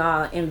now she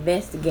all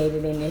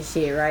investigated in this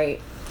shit, right?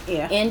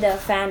 Yeah. End up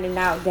finding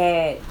out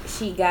that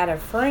she got a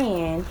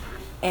friend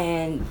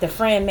and the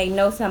friend may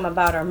know something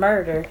about her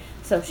murder.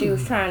 So she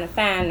was trying to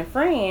find the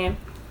friend,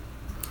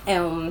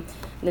 and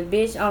the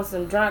bitch on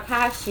some drunk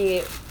high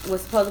shit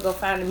was supposed to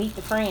go meet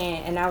the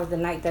friend, and that was the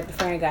night that the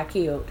friend got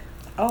killed.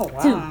 Oh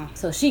wow.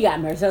 So she got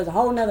murdered. So there's a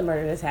whole nother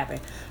murder that's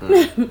happened.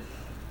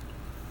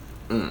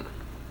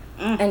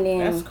 And then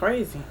that's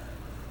crazy.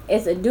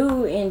 It's a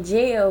dude in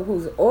jail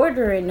who's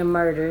ordering the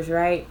murders,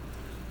 right?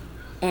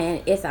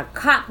 And it's a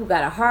cop who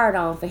got a hard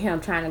on for him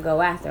trying to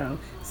go after him.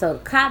 So the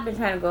cop been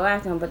trying to go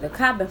after him, but the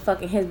cop been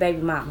fucking his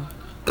baby mama.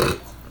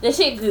 The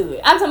shit good.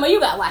 I'm talking about you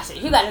gotta watch it.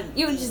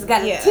 You just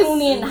gotta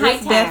tune in to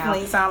Hightown.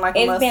 Definitely sound like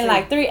it's been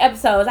like 3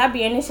 episodes. I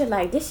be in this shit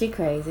like this shit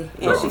crazy.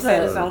 And she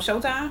said it's on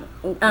Showtime?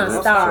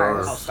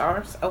 Stars. Oh,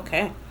 Stars?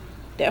 Okay.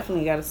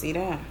 Definitely gotta see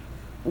that.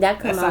 That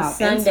comes on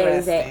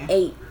Sundays at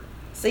 8.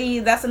 See,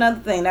 that's another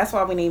thing. That's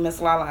why we need Miss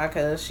Lala,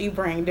 because she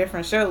bring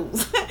different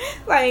shows.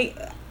 Like,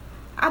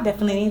 I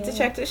definitely need to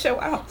check this show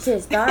out.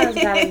 Shit, Stars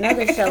got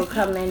another show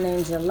coming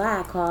in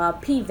July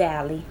called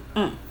P-Valley.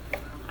 I'm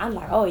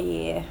like, oh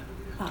yeah.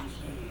 Oh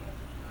shit.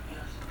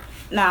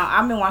 Now,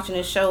 I've been watching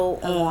this show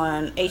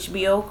on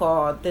HBO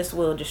called This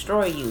Will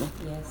Destroy You.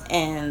 Yes.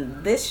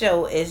 And this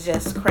show is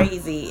just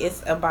crazy.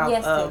 It's about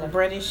a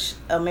British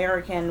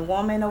American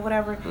woman or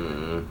whatever.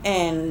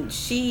 And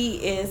she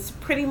is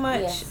pretty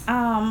much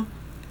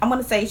I'm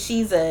gonna say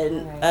she's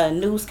a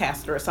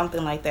newscaster or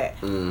something like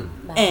that,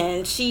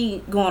 and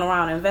she going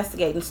around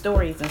investigating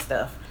stories and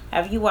stuff.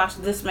 Have you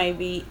watched This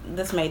May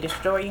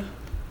Destroy You?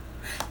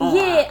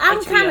 Yeah,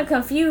 I'm kind of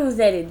confused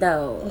at it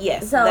though.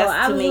 Yes, so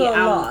I was a little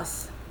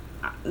lost.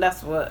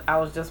 That's what I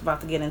was just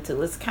about to get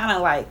into. It's kind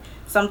of like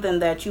something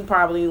that you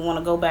probably want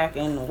to go back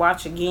and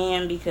watch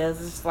again, because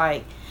it's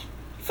like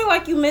you feel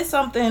like you missed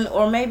something,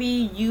 or maybe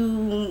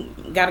you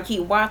gotta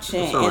keep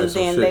watching, and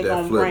then they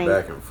gonna bring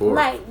back and forth.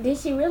 Like, did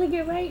she really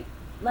get raped?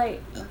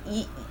 Like,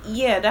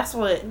 yeah, that's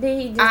what. Did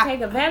he just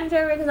take advantage of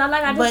her? Because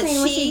I just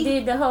seen when she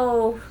did the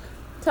whole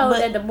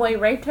that the boy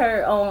raped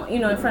her on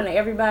in front of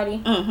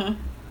everybody.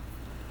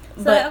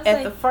 So but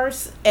at the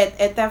first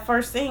that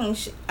first thing,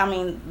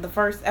 the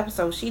first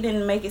episode, she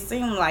didn't make it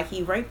seem like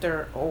he raped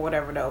her or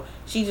whatever though.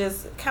 She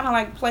just kind of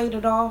like played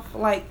it off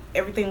like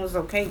everything was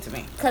okay to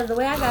me. Cause the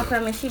way I got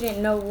from it, she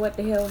didn't know what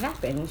the hell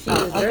happened. She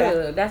was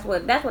drugged. That's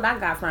what I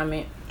got from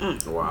it.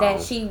 Wow.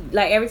 That she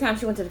like every time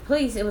she went to the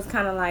police, it was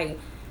kind of like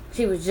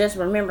she was just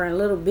remembering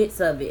little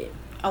bits of it.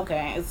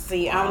 Okay,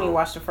 see, I only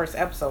watched the first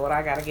episode.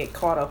 I gotta get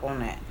caught up on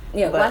that.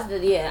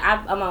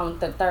 Yeah, I'm on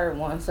the third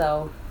one,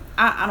 so.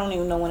 I don't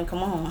even know when it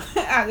come on.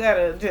 I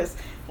gotta just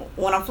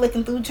when I'm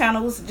flicking through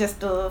channels,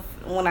 just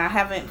when I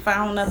haven't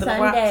found nothing to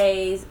watch.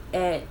 Sundays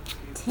at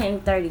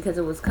 10:30 because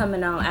it was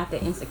coming on after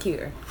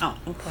Insecure. Oh,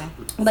 okay.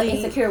 But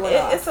Insecure went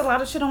off. It's a lot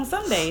of shit on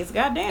Sundays.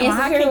 Goddamn.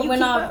 Insecure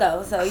went off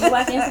though. So you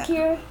watch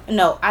Insecure?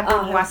 No, I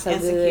didn't watch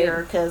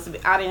Insecure because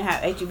I didn't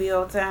have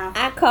HBO time.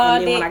 I called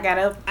and then when I got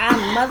up, I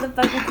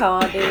motherfucking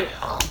called it.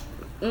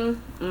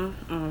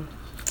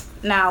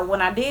 Now,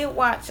 when I did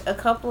watch a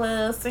couple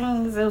of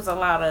scenes, there was a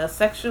lot of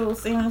sexual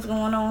scenes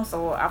going on,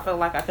 so I felt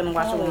like I couldn't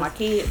watch it with my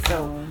kids,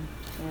 so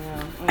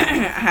I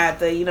had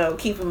to,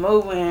 keep it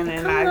moving,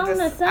 and I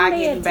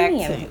get back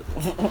to it.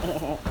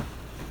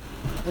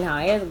 No,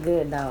 it was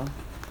good though.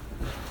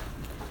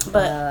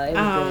 But it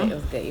was good. It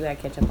was good. You gotta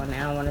catch up on that.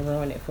 I don't want to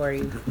ruin it for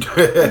you.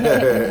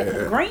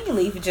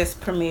 Greenleaf just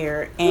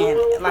premiered, and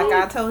like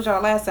I told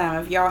y'all last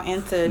time, if y'all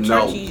into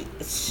churchy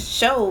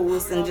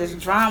shows and just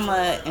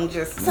drama and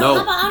just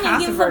I'm gonna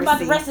give a fuck about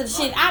the rest of the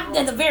shit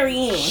at the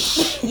very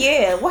end.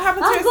 Yeah, what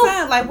happened to her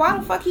son? Like, why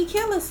the fuck he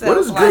kill himself? What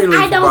is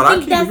Greenleaf about? I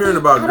keep hearing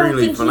about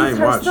Greenleaf, and I ain't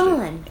watched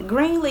it.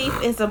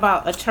 Greenleaf is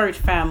about a church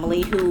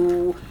family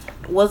who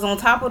was on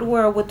top of the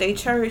world with their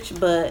church,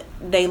 but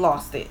they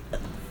lost it.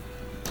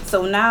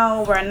 So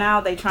right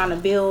now, they trying to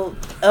build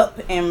up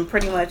and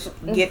pretty much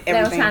get everything back.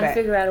 They were trying to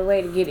figure out a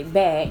way to get it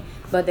back,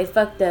 but they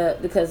fucked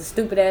up because of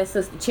stupid ass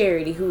sister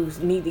Charity, who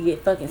need to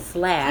get fucking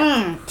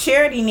slapped.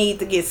 Charity need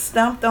to get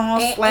stumped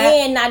on, slapped,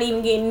 and not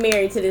even getting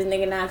married to this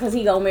nigga now because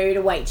he gonna marry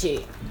the white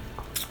chick.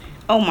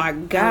 Oh my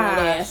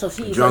god! So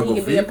he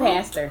can be a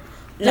pastor.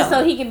 Just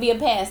so he can be a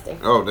pastor.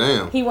 Oh,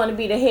 damn. He want to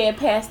be the head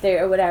pastor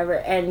or whatever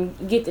and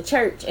get the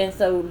church. And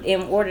so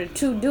in order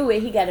to do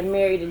it, he got to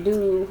marry the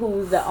dude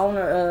who's the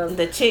owner of...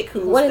 The chick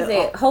who's... What is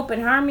it? Hope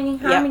and Harmony?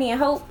 Harmony and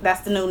Hope?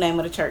 That's the new name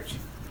of the church.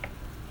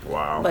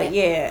 Wow. But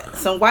yeah,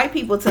 some white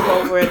people took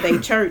over their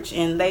church,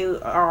 and they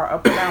are a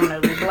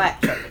predominantly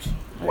black church.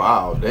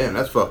 Wow, damn,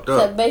 that's fucked up.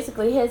 So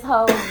basically his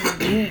whole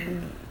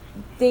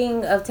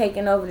thing of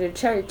taking over the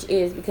church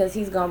is because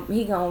he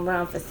gonna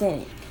run for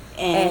Senate.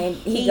 And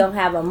he gonna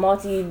have a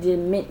multi-racial,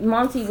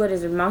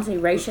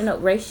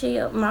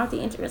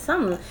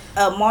 something.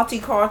 A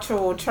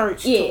multicultural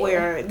church to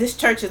where this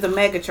church is a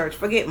mega church.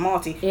 Forget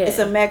multi. Yeah. It's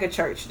a mega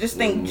church. Just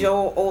think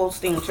Joel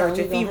Osteen church.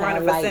 If he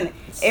running for Senate,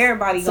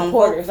 everybody gonna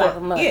vote for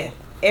him. Yeah.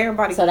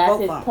 Everybody gonna vote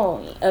for him. So that's his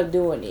point of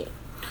doing it.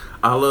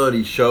 I love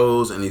these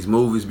shows and these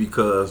movies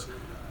because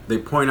they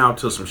point out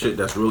to some shit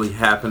that's really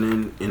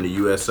happening in the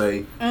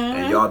USA,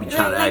 and y'all be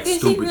trying to act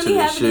stupid really to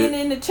this shit. Happening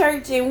in the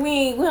church, and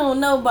we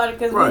don't know about it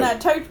because we're not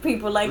church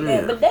people like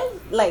that. But that's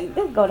like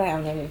they go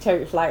down in the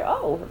church, like,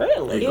 oh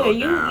really? Yeah,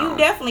 you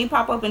definitely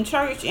pop up in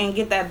church and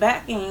get that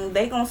backing.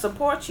 They gonna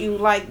support you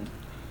like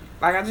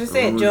I just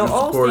said. Joe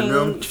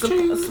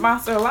Osteen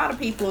sponsor a lot of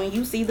people, and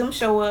you see them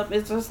show up.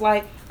 It's just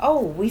like,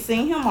 oh, we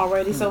seen him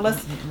already, so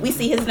we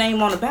see his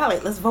name on the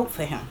ballot. Let's vote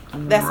for him.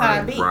 That's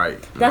how it be.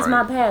 Right. That's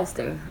my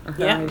pastor.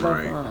 Yeah.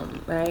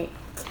 Right.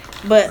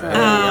 But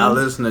I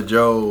listen to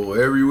Joe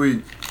every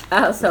week.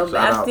 I'm still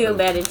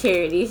mad at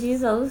Charity. She's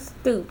so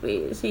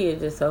stupid. She is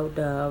just so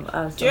dumb.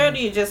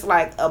 Charity is just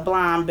like a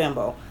blind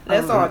bimbo.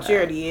 That's all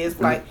Charity is.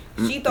 Like,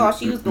 she thought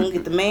she was gonna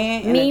get the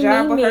man and the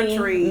job of her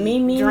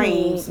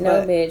dreams.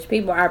 No, bitch.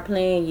 People are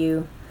playing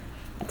you.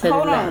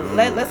 Hold on.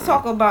 Let's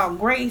talk about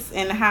Grace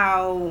and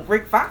how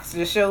Rick Fox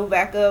just showed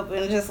back up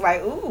and just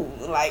like, ooh,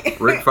 like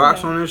Rick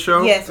Fox on this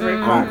show. Yes, Rick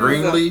on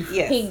Greenleaf.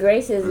 Yes.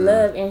 Grace's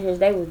love interest.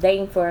 They was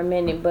dating for a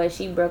minute, but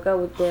she broke up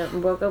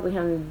with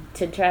him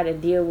to try to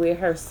deal with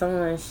her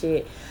son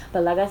shit.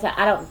 But like I said,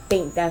 I don't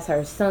think that's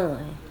her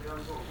son.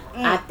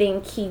 I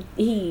think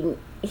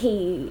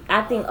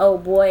I think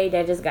old boy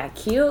that just got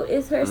killed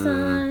is her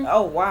son.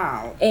 Oh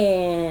wow!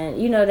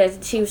 And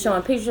that she was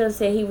showing pictures,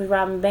 said he was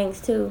robbing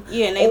banks too.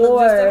 Yeah, and they look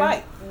just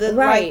alike.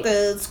 Like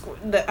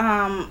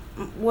the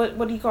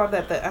what do you call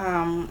that? The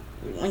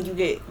when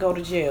you go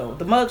to jail,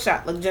 the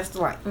mugshot look just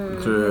alike.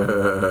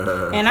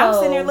 And I'm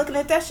sitting there looking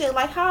at that shit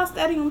like, how is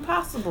that even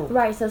possible?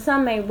 Right. So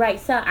some ain't right.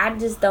 So I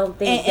just don't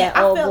think and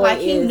old I feel boy like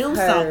he is knew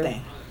her.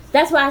 Something.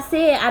 That's why I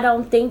said I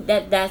don't think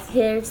that's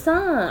his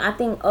son. I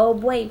think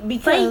old boy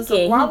because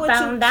faking. Why he would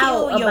found you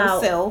kill out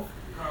yourself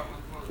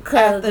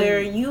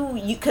after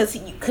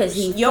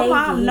because your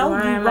mom know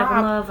you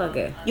robbed.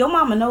 Your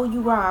mama know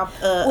you robbed.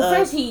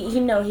 First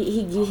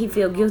he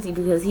feel guilty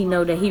because he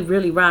know that he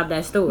really robbed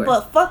that store.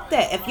 But fuck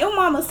that. If your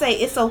mama say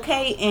it's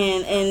okay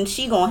and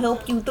she gonna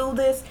help you through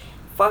this.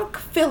 Fuck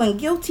feeling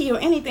guilty or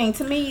anything.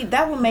 To me,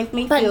 that would make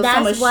me feel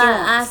some assurance.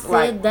 But that's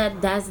why I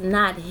said that's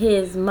not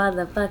his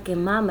motherfucking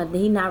mama.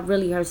 He not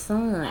really her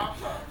son.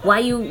 Why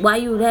you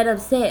that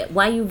upset?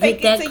 Why you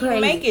get that crazy?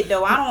 You make it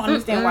though. I don't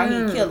understand why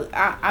he killed it.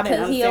 I didn't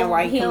understand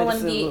why he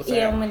committed suicide. He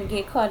don't want to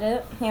get caught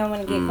up. He don't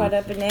want to get caught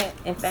up in that.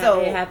 In fact,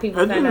 how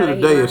people at the end of the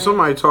day, if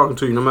somebody talking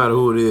to you, no matter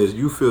who it is,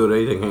 you feel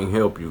they can't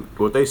help you.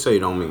 What they say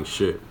don't mean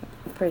shit.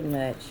 Pretty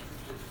much.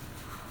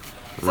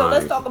 So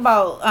let's talk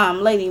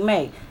about Lady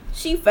May.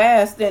 She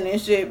fasting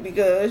and shit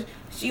because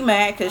she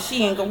mad because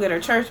she ain't gonna get her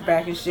church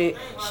back and shit.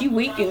 She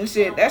weak and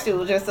shit. That shit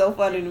was just so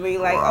funny to me.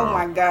 Like, oh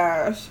my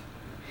gosh.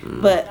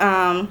 But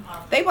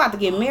they about to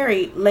get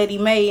married, Lady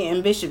May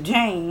and Bishop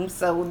James.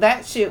 So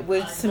that shit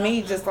was to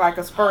me just like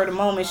a spur of the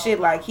moment shit.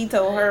 Like he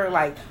told her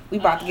like we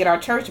about to get our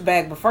church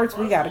back, but first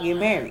we gotta get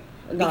married.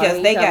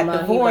 Because they got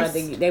divorced.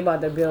 They about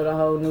to build a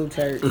whole new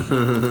church.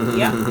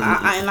 Yeah,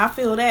 and I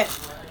feel that.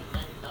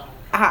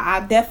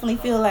 I definitely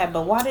feel that,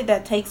 but why did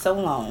that take so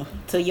long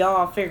till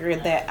y'all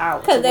figured that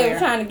out? Because they were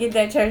trying to get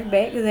that church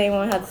back because they didn't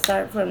want to have to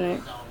start from there.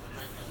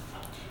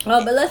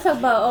 Oh, but let's talk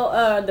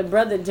about the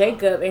brother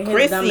Jacob and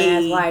his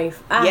dumbass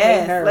wife. I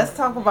hate her. Let's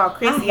talk about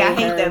Chrissy. I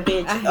hate that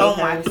bitch. I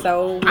hate her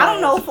so much. I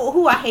don't know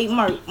who I hate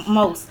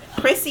most,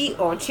 Chrissy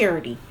or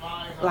Charity.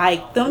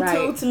 Like, them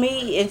two, to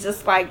me, it's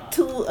just, like,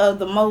 two of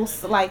the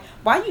most, like,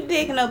 why you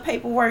digging up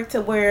paperwork to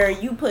where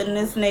you putting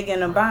this nigga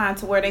in a bind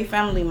to where they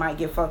family might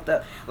get fucked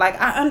up? Like,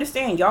 I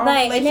understand, y'all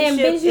relationship and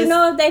then, bitch, you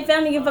know if they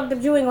family get fucked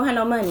up, you ain't gonna have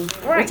no money.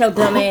 Right. With your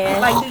dumb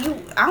ass.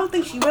 Like, I don't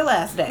think she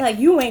realized that. Like,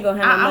 you ain't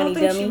gonna have no money, I don't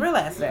think she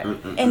realized that.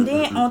 And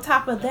then, on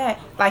top of that,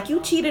 like,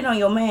 you cheated on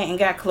your man and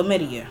got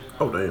chlamydia.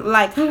 Oh, damn.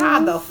 Like, how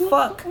the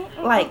fuck,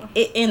 like,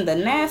 in the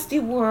nasty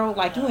world,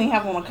 like, you ain't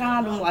have on a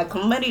condom, like,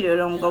 chlamydia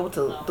don't go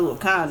through a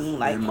condom,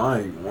 like. It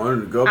might. One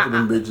of the couple of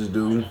them bitches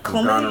do.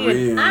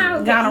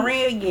 Chlamydia.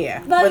 Gonorrhea, yeah.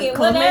 Fuck it,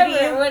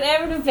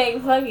 whatever the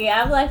fake, fuck it.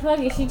 I'm like, fuck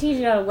it, she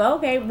cheated on him. Well,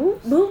 okay, boop,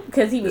 boop,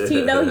 because he was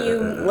cheating on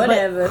you,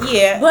 whatever.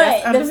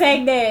 But the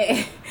fact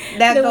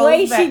that the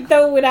way she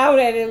throw it out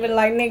at him, and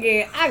like,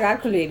 nigga, I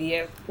got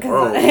chlamydia.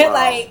 Oh,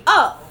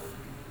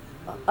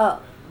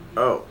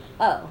 wow.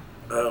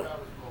 Like,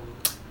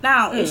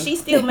 Now, is she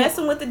still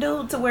messing with the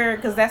dude to where,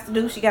 because that's the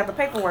dude she got the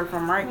paperwork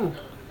from, right?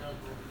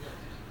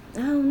 I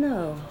don't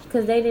know,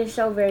 because they didn't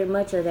show very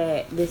much of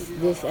that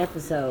this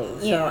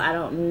episode, so I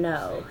don't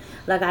know.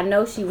 Like, I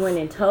know she went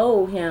and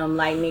told him,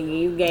 like, nigga,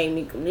 you gave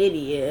me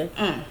chlamydia,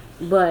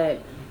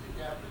 but...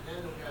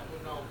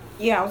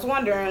 Yeah, I was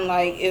wondering,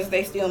 like, is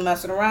they still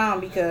messing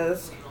around,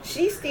 because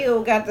she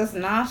still got this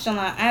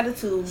nonchalant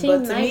attitude,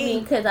 but to me...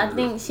 because I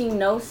think she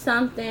knows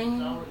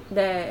something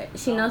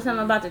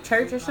about the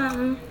church or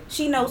something.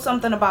 She knows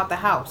something about the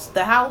house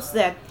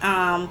that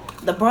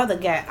the brother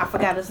got. I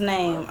forgot his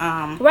name.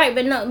 Right,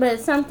 but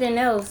something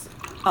else.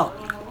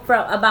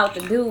 About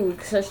the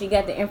dude, so she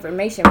got the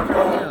information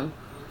from him.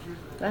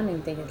 I don't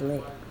even think it's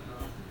lit.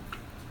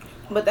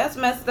 But that's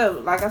messed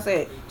up. Like I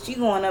said, she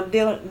going up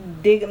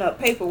digging up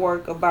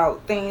paperwork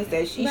about things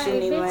that she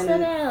shouldn't even. Sit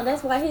down.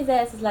 That's why his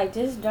ass is like,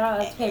 just draw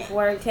us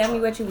paperwork. Tell me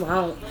what you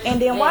want.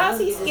 And then why is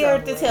he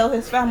scared to tell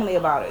his family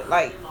about it?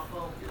 Like,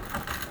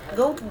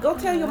 go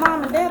tell your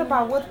mom and dad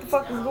about what the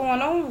fuck is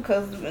going on,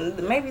 because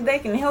maybe they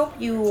can help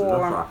you,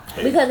 or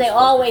because they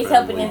always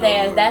helping his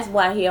ass. That's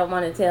why he don't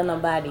want to tell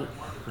nobody.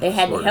 They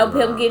had to help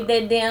him get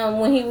that down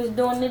when he was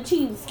doing the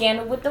cheating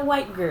scandal with the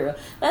white girl.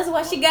 That's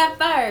why she got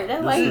fired.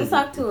 That's why he was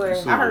talking to her.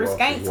 I heard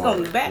Skank's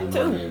gonna be back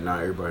too. Now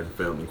everybody's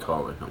family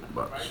calling him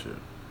about the shit.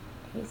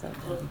 He's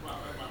okay.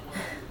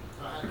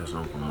 That's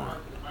Uncle Mark.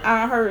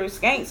 I heard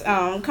Skank's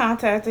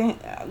contacting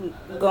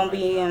gonna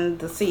be in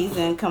the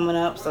season coming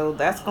up, so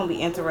that's gonna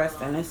be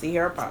interesting to see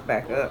her pop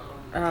back up.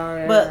 Oh,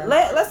 yeah. But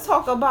let's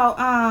talk about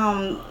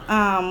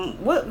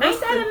what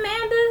ain't that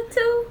Amanda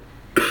too?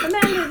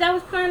 Amanda that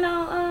was playing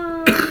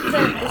on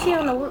is she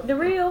on the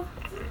real?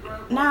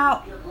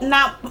 Now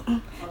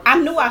I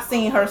knew I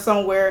seen her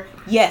somewhere.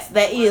 Yes,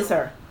 that is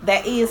her.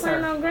 That is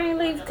her. On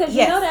Greenleaf, because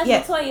you know that's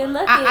Latoya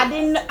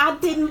Luckett. I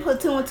didn't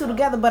put two and two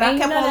together, but I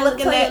kept on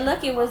looking at. Latoya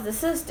Luckett was the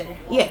sister.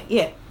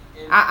 Yeah.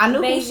 I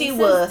knew who she sister.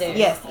 Was.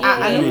 Yes,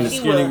 I knew who she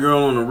was. The skinny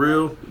girl on the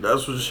reel.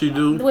 That's what she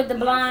do. Mm-hmm. With the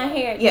blonde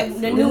hair. Yes,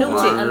 the new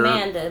one,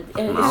 Amanda.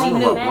 I don't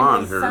know about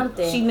blonde hair.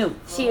 Something. She knew.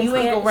 She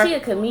a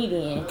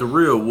comedian. The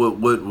real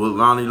with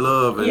Lonnie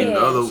Love and the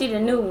other. She the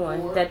new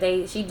one that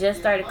she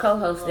just started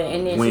co-hosting,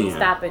 and then she's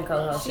stopping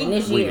co-hosting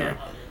this year.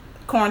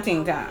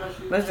 Quarantine time.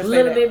 Let's just a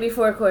little bit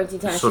before quarantine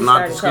time. So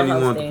not the skinny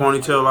one with the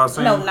ponytail I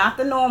seen? No, not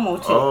the normal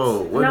chick.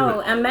 Oh, wait a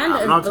minute. Amanda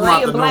is not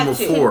black. The normal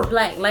She's four.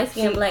 Black,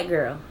 light-skinned black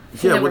girl.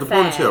 Yeah, with the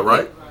ponytail,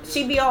 right?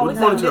 She be always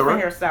on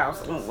different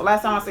hairstyles.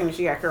 Last time I seen her,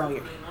 she got curly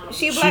hair.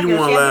 She the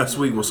one last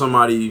week when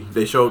somebody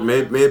they showed may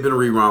have been a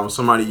rerun when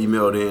somebody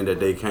emailed in that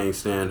they can't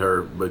stand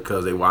her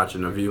because they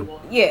watching The View.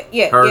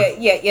 Yes,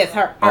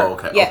 her. Oh,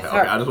 okay.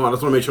 I just want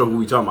to make sure who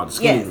we talking about, the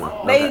skinny one.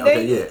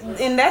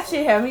 And that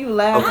shit had me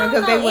laughing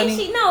because they wouldn't.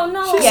 She's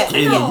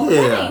skinny.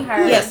 That ain't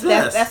her. Yes,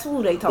 that's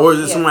who they talking. Or is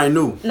it somebody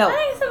new? No,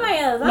 that ain't somebody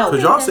else. No,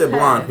 because y'all said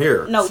blonde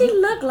hair. No, she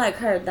looked like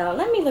her though.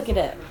 Let me look it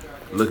up.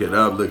 Look it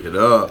up. But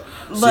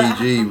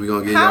CG, we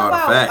gonna get y'all the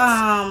facts.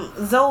 How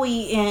about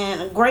Zoe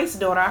and Grace's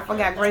daughter? I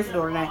forgot Grace's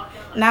daughter's name.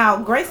 Now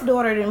Grace's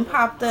daughter then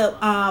popped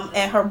up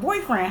at her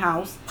boyfriend's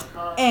house,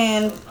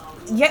 and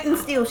yet and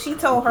still she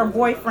told her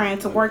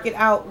boyfriend to work it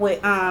out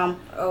with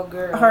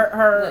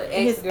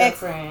his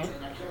ex-girlfriend.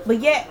 But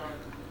yet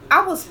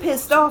I was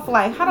pissed off.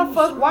 Like, how the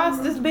fuck? Why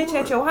is this bitch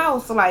at your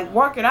house? Like,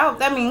 work it out.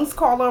 That means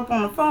call her up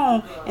on the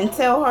phone and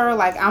tell her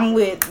like I'm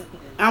with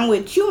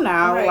you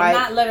now. Right, like,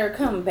 not let her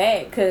come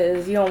back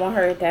because you don't want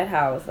her at that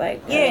house.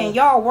 Like, and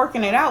y'all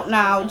working it out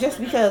now just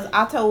because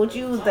I told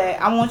you that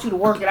I want you to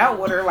work it out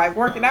with her. Like,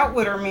 work it out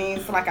with her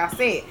means, like I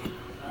said,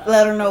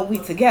 let her know we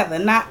together,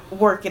 not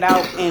work it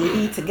out and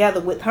be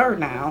together with her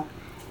now.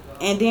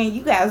 And then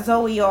you got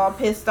Zoe all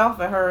pissed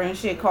off at her and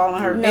shit,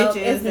 calling her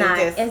bitches.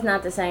 It's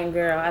not the same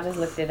girl. I just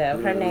looked it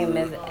up. Her name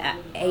is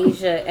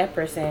Asia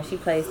Epperson. She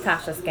plays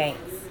Tasha Skanks.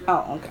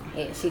 Oh, okay.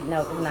 Yeah, it's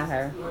not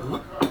her.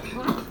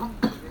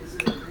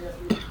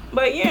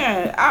 But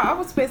yeah, I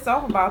was pissed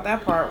off about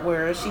that part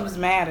where she was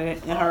mad at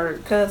her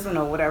cousin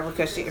or whatever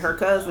because her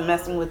cousin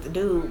messing with the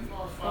dude.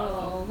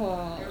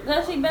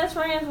 Cause she best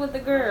friends with the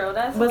girl.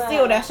 That's but why.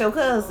 Still, that's your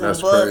cousin.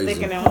 That's blood crazy.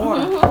 thicker than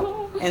water.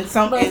 And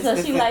some But so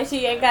instances, she like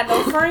she ain't got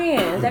no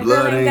friends. That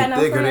Blood girl ain't got ain't no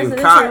thicker friends, than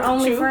so this her cotton.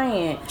 only True.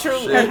 friend. True,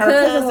 Shit. and her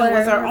cousin was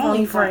her her only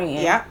only friend.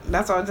 friend. Yeah,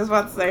 that's what I was just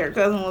about to say. Her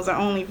cousin was her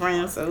only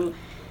friend, so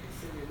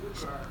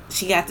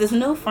she got this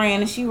new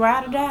friend, and she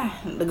ride or die.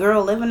 The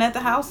girl living at the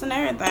house and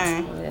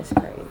everything. That's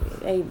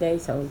crazy. They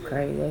so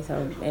crazy. They so,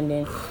 and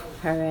then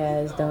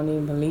her ass don't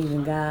even believe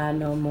in God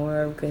no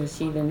more because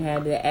she done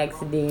had the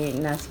accident.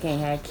 Now she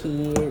can't have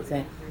kids.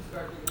 And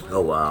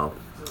Oh wow.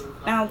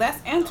 Now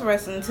that's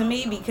interesting to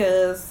me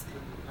because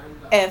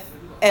if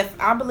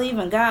I believe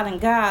in God and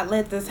God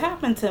let this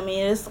happen to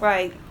me, it's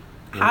like,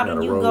 how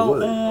do you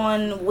go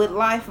on with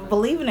life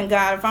believing in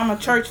God? If I'm a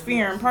church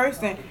fearing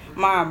person,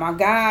 my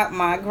God,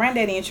 my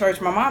granddaddy in church,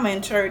 my mama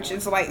in church,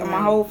 it's like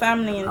my whole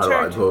family in How do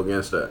I church. go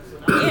against that?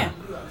 Yeah.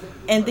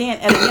 And then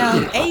at a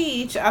young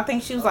age, I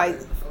think she was like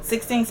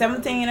 16,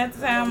 17 at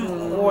the time,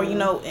 or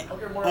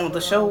on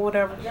the show or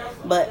whatever.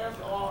 But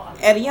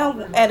at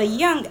a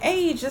young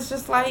age, it's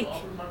just like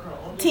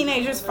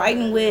teenagers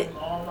fighting with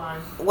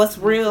what's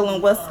real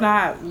and what's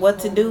not, what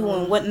to do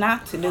and what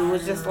not to do.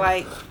 It's just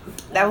like,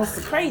 that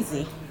was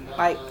crazy.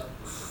 Like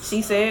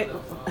she said,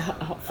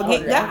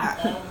 forget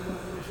God.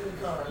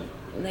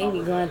 they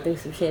be going through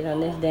some shit on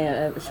this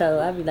damn show.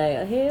 I be like,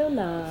 oh, hell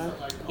nah.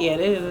 Yeah,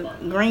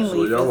 Greenleaf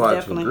So y'all is watching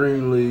definitely.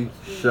 Greenleaf,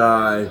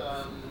 Shy.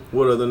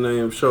 What other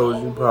name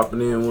shows you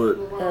popping in with?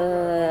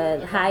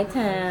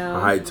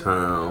 Hightown.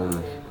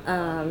 Hightown.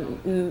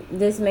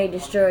 This May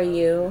Destroy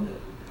You.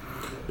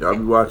 Y'all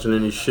be watching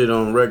any shit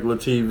on regular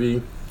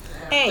TV?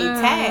 Hey,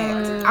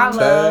 Tagged. I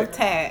love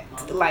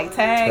Tagged. Like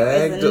Tagged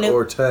is Tagged the new,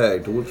 or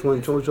Tagged? Which one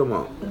you talking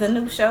about? the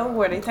new show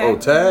where they tag. Oh,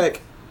 Tag?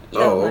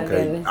 Oh, Oh my okay.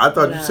 goodness. I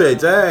thought you said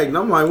Tag, and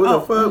I'm like, what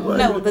the fuck? Like,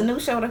 No, the new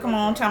show that come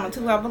on Channel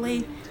 2, I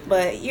believe.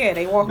 But yeah,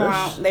 they walk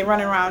around, they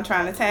run around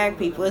trying to tag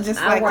people. It's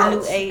just like the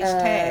new age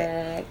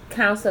tag.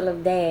 Council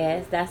of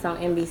Dads. That's on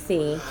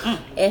NBC.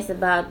 It's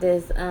about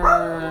this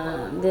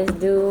this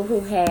dude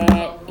who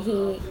had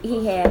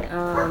he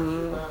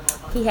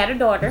had a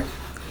daughter,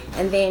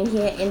 and then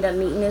he ended up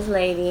meeting this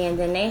lady, and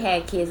then they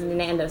had kids, and then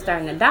they ended up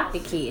starting to adopt the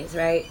kids,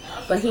 right?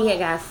 But he had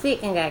got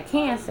sick and got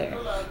cancer,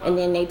 and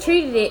then they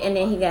treated it, and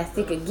then he got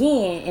sick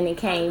again, and it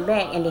came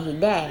back, and then he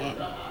died.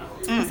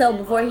 So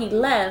before he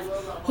left,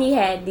 he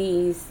had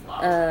these,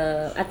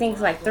 I think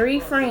it's like 3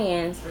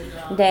 friends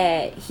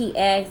that he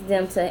asked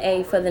them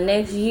to, for the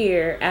next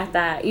year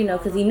after,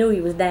 because he knew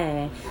he was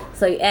dying.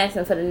 So he asked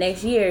them for the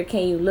next year,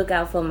 can you look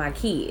out for my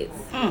kids?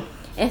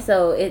 And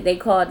so they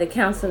called the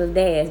Council of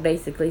Dads,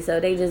 basically. So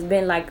they just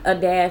been like a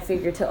dad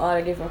figure to all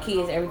the different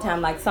kids every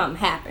time like something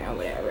happened or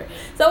whatever.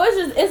 So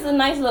it's a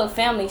nice little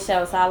family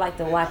show. So I like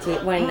to watch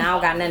it when I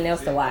don't got nothing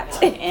else to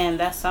watch. And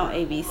that's on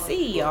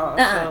ABC, y'all.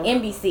 So.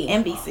 NBC.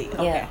 NBC,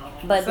 okay. Yeah.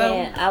 But So-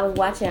 then I was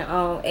watching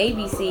on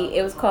ABC.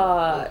 It was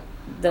called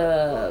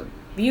The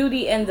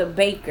Beauty and the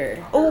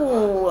Baker.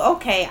 Oh,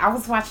 okay. I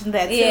was watching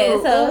that too. Yeah,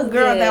 so oh, it was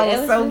girl, good. that It was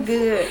was so just-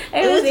 good.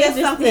 It was just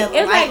interesting. something It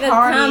was like a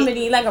lighthearted.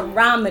 comedy, like a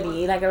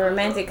romedy, like a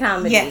romantic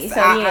comedy. Yes,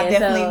 so, I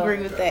definitely so- agree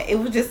with that. It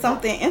was just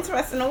something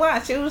interesting to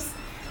watch. It was.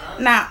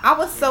 Now, I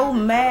was so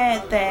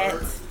mad that,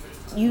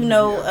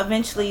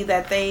 eventually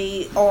that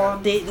they all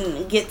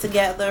didn't get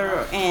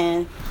together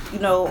and,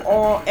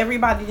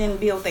 everybody didn't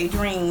build their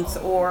dreams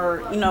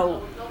or,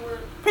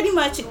 pretty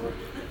much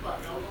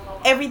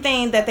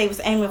everything that they was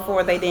aiming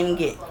for, they didn't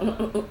get.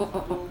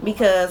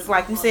 Because,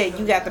 like you said,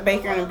 you got the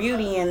Baker and the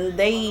Beauty, and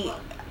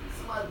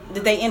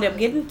did they end up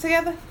getting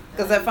together?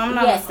 Because if I'm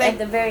not Yes, mistaken, at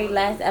the very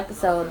last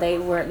episode, they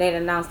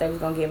announced they was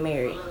gonna get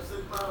married.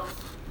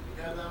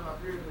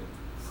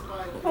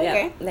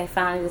 okay. Yep, they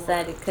finally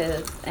decided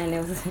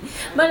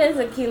but it's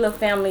a cute little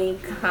family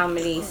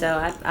comedy,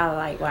 so I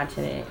like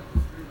watching it.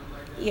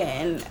 Yeah,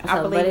 and I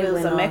So, believe but it it was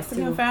went a on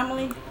Mexican too.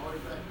 family.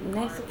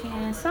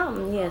 Mexican,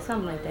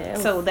 something like that. It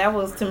was So that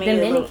was to me a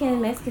little,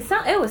 Dominican,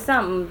 Mexican, it was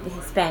something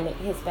Hispanic.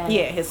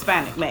 yeah,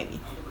 Hispanic maybe.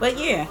 But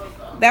yeah,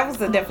 that was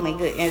a definitely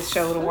good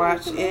show to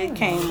watch. It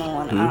came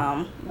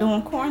on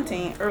during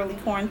quarantine, early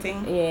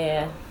quarantine.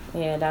 Yeah,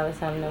 that was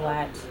something to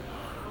watch.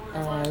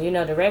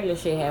 The regular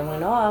shit had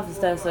went off and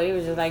stuff, so it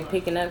was just like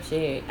picking up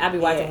shit. I be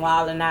watching Yeah.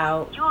 Wild and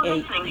Out. Yeah,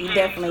 you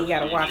definitely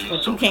gotta watch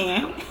what you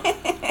can.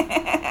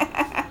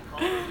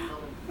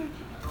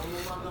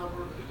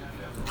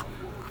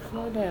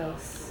 What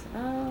else? I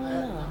don't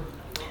know.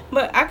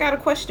 But I got a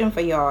question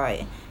for y'all.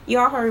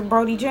 Y'all heard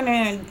Brody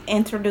Jenner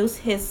introduce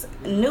his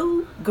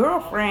new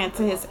girlfriend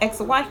to his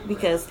ex-wife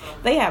because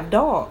they have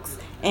dogs.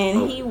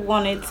 And he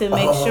wanted to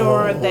make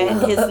sure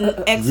that his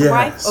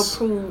ex-wife Yes.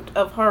 approved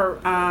of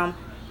her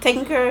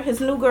taking care of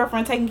his new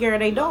girlfriend, taking care of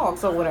their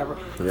dogs or whatever.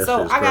 That So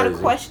shit's I got a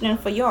crazy. question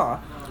for y'all.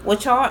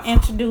 Would y'all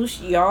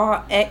introduce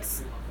y'all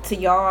ex to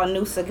y'all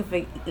new partner?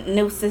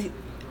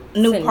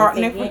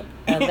 Significant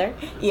other.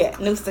 Yeah,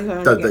 new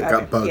significant other. Yeah.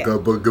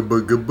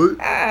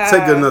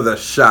 Take another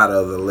shot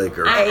of the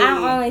liquor. I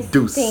only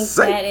Do think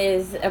say. that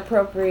is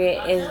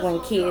appropriate is when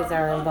kids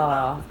are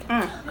involved.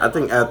 I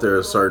think after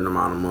a certain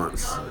amount of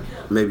months,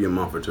 maybe a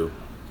month or 2.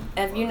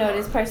 if you know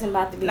this person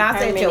about to be Now,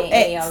 permanent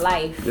in your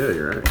life. Yeah,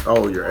 your ex.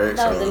 Oh, your ex.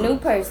 No, the new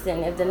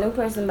person. If the new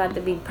person about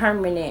to be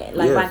permanent,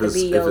 like yeah, about to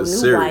be your new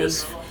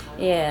serious. wife.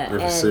 Yeah, if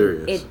and it's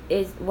serious.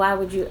 it's why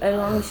would you? As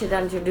long as you should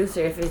introduce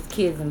her if it's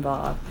kids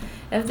involved.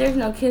 If there's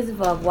no kids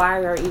involved, why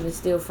are you even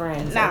still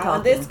friends? Now,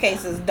 in this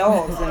case, it's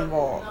dogs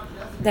involved.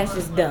 That's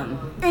just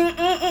dumb.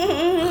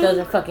 Those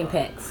are fucking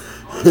pets.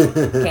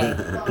 Okay.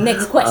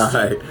 Next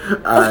question.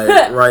 All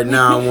right. Right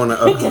now, I want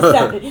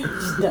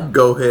to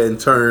go ahead and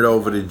turn it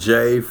over to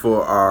Jay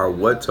for our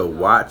what to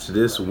watch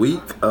this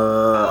week.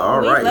 All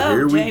right,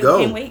 here we go.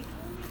 Can't wait.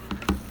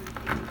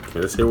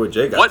 Let's hear what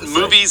Jay got. What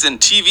movies and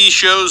TV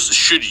shows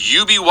should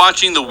you be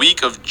watching the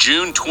week of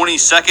June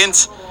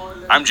 22nd?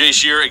 I'm Jay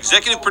Shear,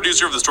 executive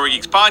producer of the Story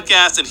Geeks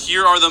Podcast, and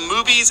here are the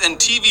movies and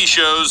TV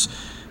shows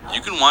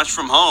you can watch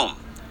from home.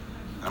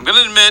 I'm going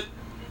to admit,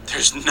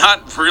 there's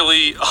not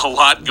really a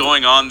lot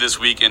going on this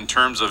week in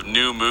terms of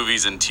new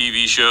movies and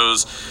TV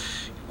shows.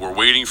 We're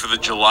waiting for the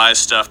July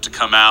stuff to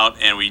come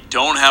out, and we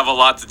don't have a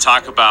lot to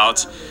talk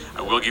about.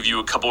 I will give you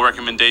a couple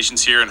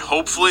recommendations here, and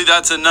hopefully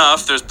that's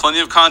enough. There's plenty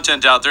of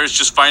content out there. It's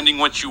just finding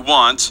what you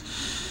want.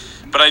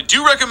 But I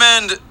do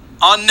recommend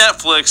on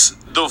Netflix,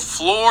 The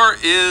Floor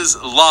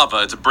is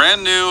Lava. It's a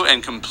brand new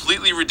and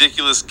completely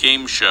ridiculous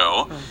game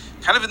show.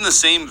 Kind of in the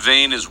same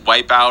vein as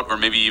Wipeout or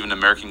maybe even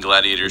American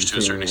Gladiators to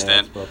a certain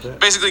extent.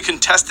 Basically,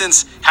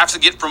 contestants have to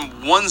get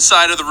from one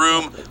side of the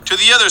room to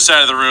the other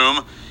side of the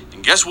room.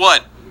 And guess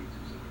what?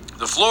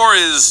 The floor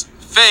is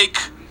fake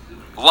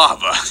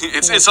lava.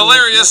 It's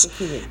hilarious.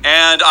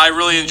 And I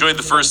really enjoyed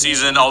the first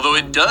season, although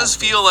it does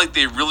feel like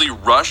they really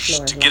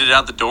rushed to get it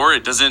out the door.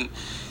 It doesn't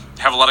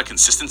have a lot of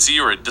consistency,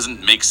 or it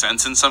doesn't make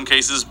sense in some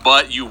cases,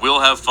 but you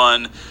will have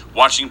fun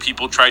watching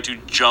people try to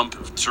jump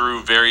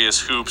through various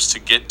hoops to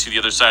get to the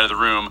other side of the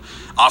room,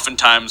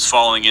 oftentimes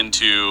falling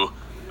into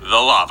the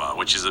lava,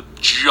 which is a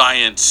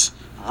giant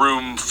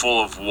room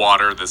full of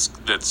water that's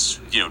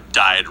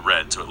dyed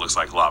red, so it looks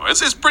like lava.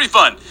 It's pretty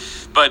fun,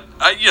 but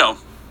if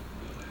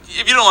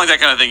you don't like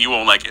that kind of thing, you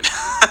won't like it.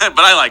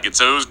 But I like it,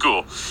 so it was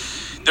cool.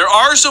 There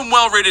are some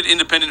well-rated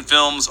independent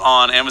films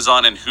on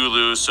Amazon and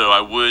Hulu, so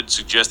I would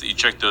suggest that you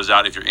check those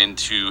out if you're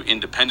into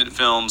independent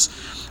films.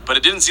 But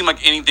it didn't seem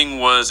like anything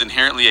was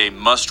inherently a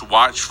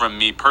must-watch from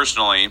me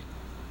personally.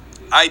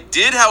 I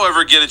did,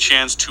 however, get a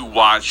chance to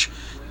watch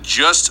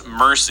Just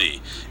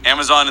Mercy.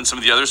 Amazon and some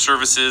of the other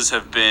services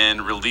have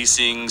been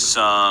releasing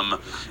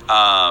some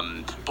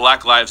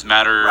Black Lives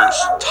Matter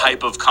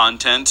type of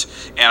content,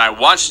 and I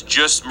watched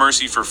Just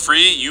Mercy for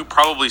free. You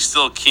probably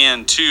still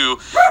can too.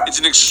 It's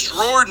an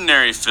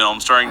extraordinary film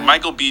starring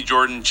Michael B.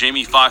 Jordan,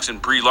 Jamie Foxx,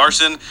 and Brie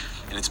Larson,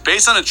 and it's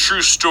based on a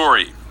true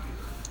story.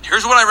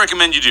 Here's what I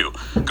recommend you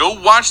do. Go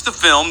watch the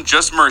film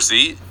Just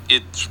Mercy.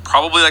 It's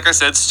probably, like I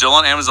said, still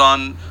on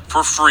Amazon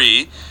for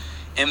free.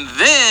 And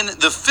then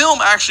the film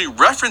actually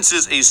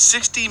references a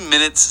 60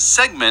 minutes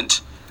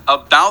segment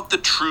about the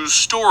true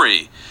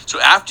story. So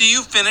after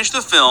you finish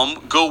the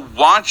film, go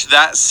watch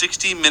that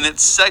 60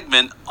 minutes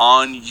segment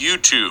on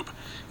YouTube.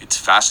 It's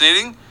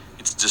fascinating,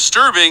 it's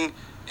disturbing,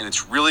 and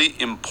it's really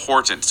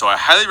important. So I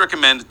highly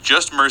recommend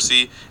Just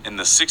Mercy in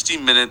the 60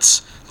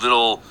 minutes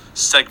little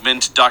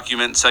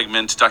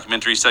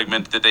documentary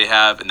segment that they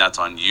have, and that's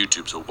on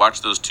YouTube. So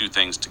watch those two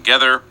things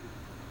together.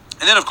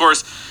 And then, of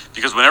course,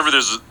 because whenever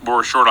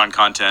we're short on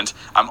content,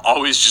 I'm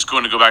always just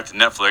going to go back to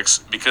Netflix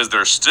because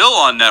they're still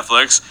on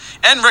Netflix,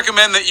 and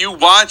recommend that you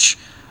watch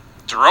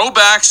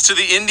throwbacks to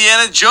the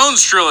Indiana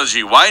Jones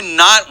trilogy. Why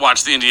not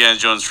watch the Indiana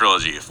Jones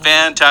trilogy?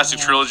 Fantastic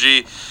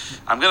trilogy.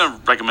 I'm going to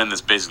recommend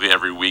this basically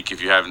every week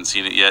if you haven't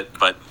seen it yet,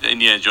 but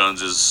Indiana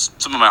Jones is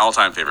some of my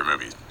all-time favorite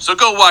movies. So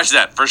go watch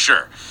that for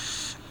sure.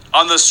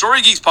 On the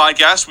Story Geeks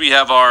Podcast, we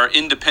have our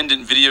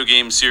independent video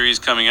game series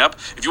coming up.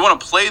 If you want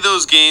to play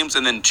those games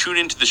and then tune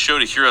into the show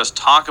to hear us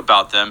talk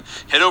about them,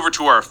 head over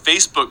to our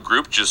Facebook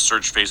group. Just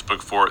search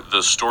Facebook for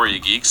The Story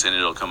Geeks and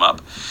it'll come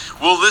up.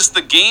 We'll list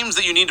the games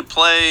that you need to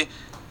play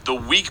the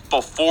week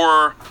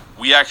before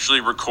we actually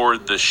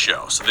record this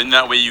show. So then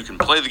that way you can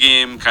play the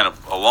game kind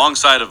of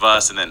alongside of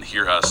us and then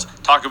hear us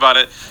talk about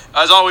it.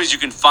 As always, you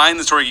can find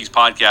the Story Geeks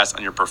Podcast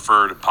on your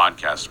preferred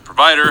podcast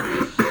provider.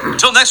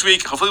 Until next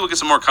week, hopefully we'll get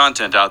some more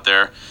content out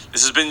there.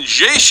 This has been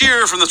Jay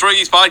Shear from the Story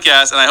Geeks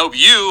Podcast, and I hope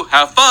you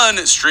have fun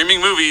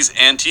streaming movies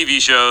and TV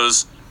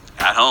shows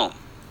at home.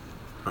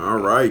 All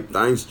right.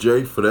 Thanks,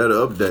 Jay, for that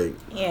update.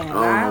 Yeah,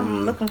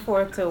 I'm looking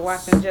forward to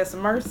watching Just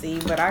Mercy,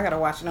 but I gotta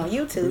watch it on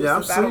YouTube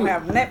since I don't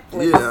have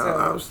Netflix.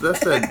 Yeah, that's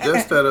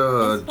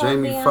that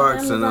Jamie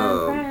Foxx and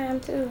Prime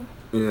too.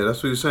 Yeah,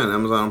 that's what you're saying.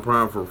 Amazon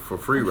Prime for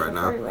free right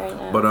now.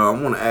 But I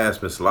want to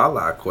ask Miss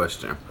Lala a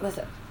question. What's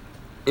up?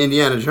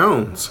 Indiana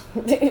Jones.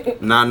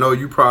 Now I know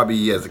you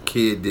probably as a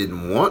kid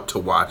didn't want to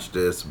watch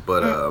this,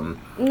 but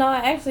no, I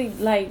actually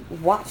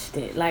watched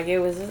it. It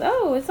was just,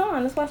 it's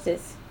on. Let's watch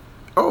this.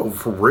 Oh,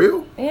 for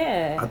real?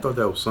 Yeah. I thought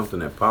that was something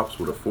that Pops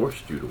would have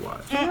forced you to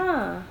watch.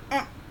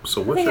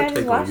 So what's I your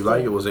take on it? You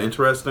like it? Was it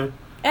interesting?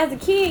 As a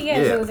kid,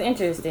 yes, it was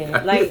interesting.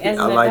 As an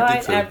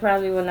adult, I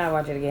probably will not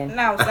watch it again.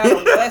 Now, is that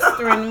a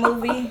Western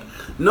movie?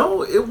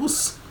 No, it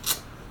was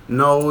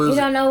No, you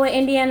don't know what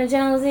Indiana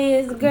Jones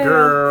is,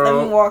 girl?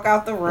 Let me walk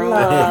out the room.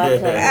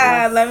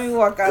 Let me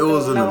walk out the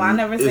room. No, I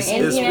never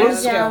seen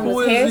Indiana Jones.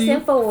 Was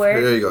Harrison Ford.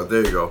 There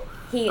you go.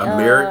 He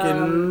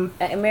an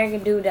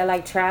American dude that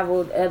like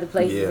traveled other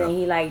places and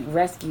he like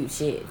rescued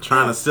shit.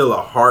 Trying to steal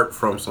a heart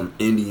from some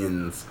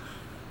Indians.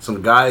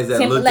 Some guys that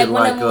looked like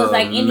one of them was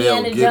like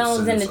Indiana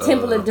Jones in the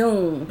Temple of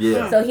Doom.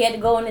 Yeah. So he had to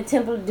go in the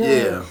Temple of Doom.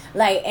 Yeah.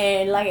 Like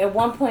at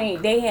one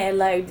point they had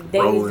like they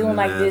was doing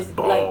like this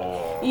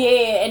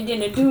and then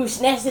the dude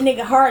snatched the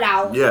nigga heart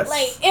out. Yes.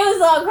 Like it was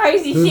all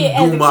crazy shit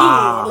as a kid.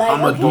 Like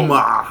I'm a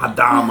Duma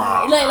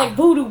Hadama. Like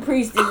voodoo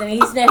priestess and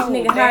he snatched the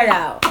nigga heart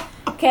out.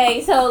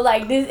 Okay, so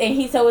like this,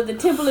 and so with the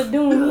Temple of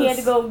Doom, he had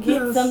to go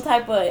get some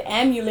type of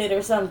amulet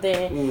or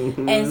something,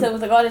 and so it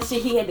was like all this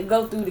shit he had to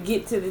go through to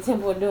get to the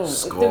Temple of Doom.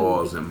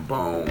 Skulls and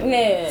bones.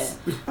 Yeah,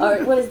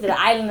 or what is it, the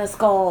Island of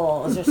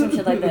Skulls or some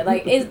shit like that.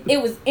 Like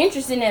it was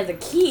interesting as a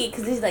kid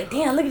because he's like,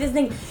 damn, look at this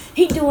thing,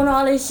 he doing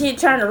all this shit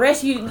trying to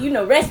rescue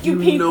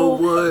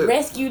people,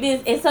 rescue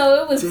this, and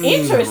so it was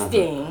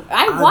interesting.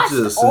 I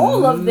watched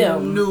all of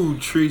them. Knew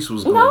Treese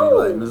was gonna be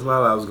like Miss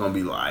Lala was gonna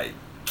be like.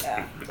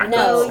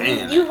 No,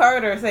 you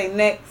heard her say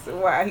next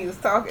while he was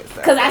talking.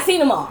 Because I seen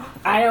them all.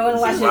 I don't want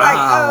to watch it. Like,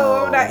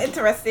 I'm not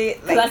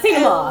interested. Because I seen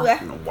them all.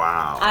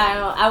 Wow.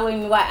 I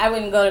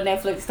wouldn't go to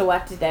Netflix to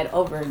watch that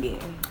over again.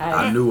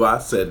 I knew I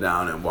sat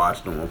down and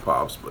watched them with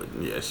Pops, but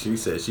yeah, she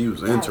said she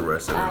was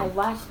interested in them. I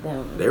watched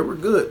them. They were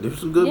good. They were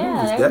some good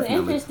movies, definitely. definitely. It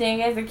was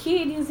interesting. As a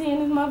kid, you seeing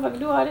this motherfucker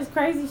do all this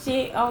crazy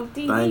shit on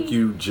TV. Thank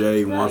you,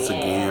 Jay, once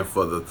again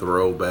for the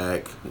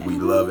throwback. We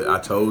love it. I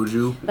told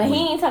you. But he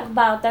ain't talk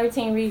about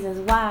 13 Reasons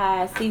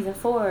Why season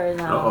 4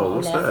 is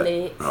on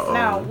Netflix.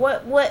 Now,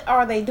 what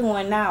are they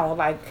doing now?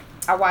 Like,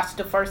 I watched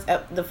the first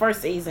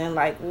season.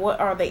 Like, what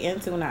are they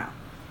into now?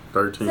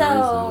 13 Reasons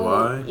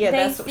Why? Yeah,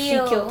 that's she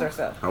killed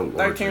herself. 13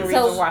 Reasons Why she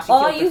killed herself.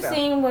 All you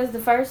seen was the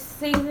first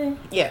season?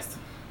 Yes.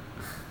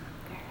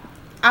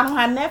 I don't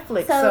have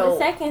Netflix, so the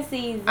second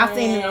season I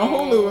seen it on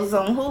Hulu. It was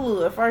on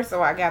Hulu at first,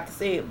 so I got to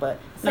see it. But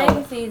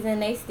second season,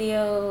 they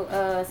still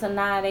so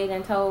now they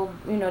done told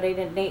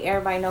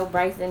everybody know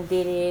Bryson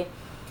did it,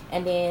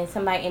 and then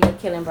somebody ended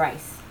up killing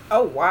Bryce.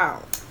 Oh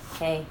wow.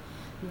 Okay.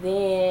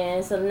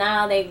 Then so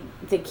now the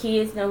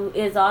kids know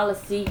it's all a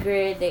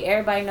secret.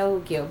 Everybody know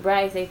who killed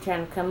Bryce. They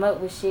trying to come up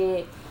with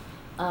shit.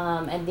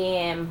 And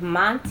then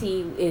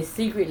Monty is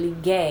secretly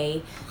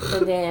gay. So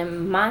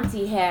then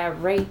Monty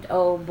had raped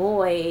old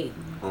boy.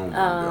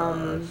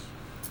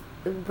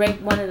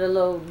 Raped one of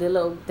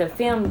the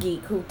film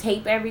geek who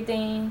tape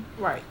everything.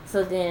 Right.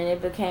 So then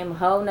it became a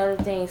whole nother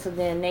thing. So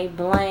then they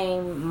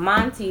blame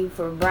Monty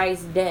for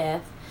Bryce's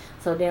death.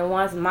 So then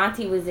once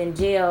Monty was in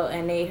jail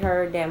and they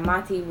heard that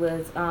Monty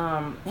was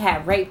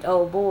had raped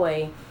old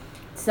boy,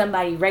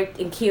 somebody raped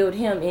and killed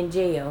him in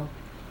jail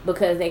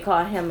because they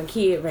called him a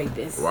kid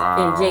rapist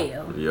in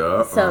jail.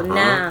 Yeah. So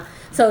now,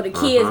 so the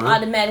kids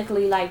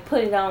automatically like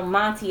put it on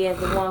Monty as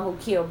the one who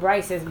killed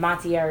Bryce, since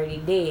Monty already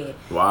dead.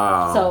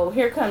 Wow. So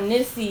here come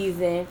this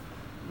season,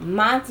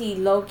 Monty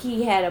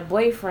low-key had a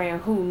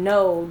boyfriend who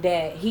know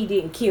that he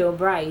didn't kill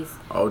Bryce.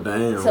 Oh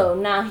damn. So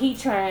now he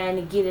trying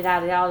to get it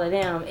out of all of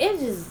them.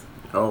 It's just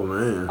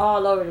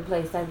all over the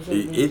place type of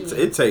shit.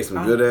 It takes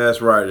some good ass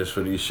writers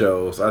for these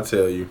shows, I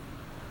tell you.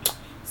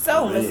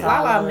 So Miss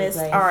Lala missed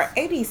our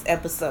 80s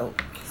episode.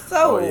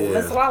 So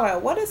Miss Lala,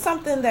 what is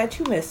something that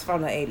you missed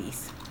from the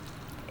 80s?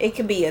 It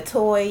can be a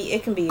toy,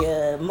 it can be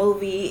a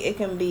movie, it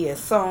can be a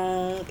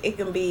song, it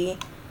can be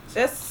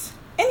just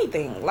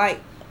anything.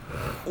 Like,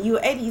 you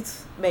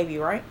 80s baby,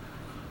 right?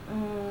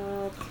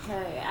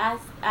 Okay,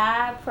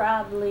 I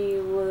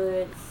probably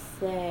would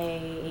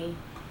say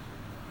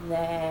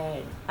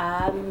that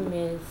I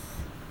miss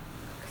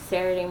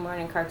Saturday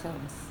morning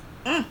cartoons.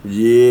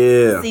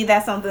 Yeah. See,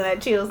 that's something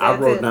that chills. I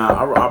wrote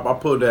down. I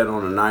put that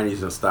on the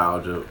 90s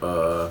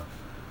nostalgia.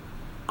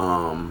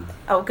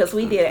 Because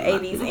we did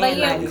 80s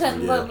and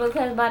 90s.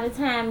 Because by the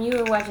time you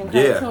were watching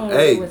cartoons,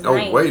 it was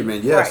 90s. Wait a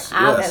minute, yes.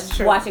 I was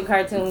watching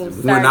cartoons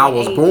when I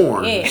was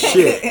born. Yeah.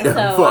 Shit.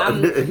 So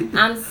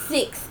I'm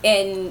 6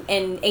 and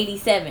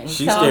 87.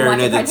 She's staring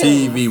at the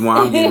TV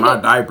while I'm getting my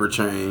diaper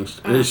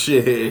changed. And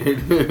shit.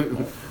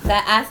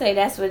 I say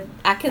that's what,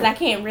 because I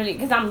can't really,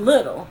 because I'm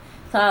little.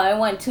 So it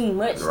wasn't too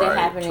much that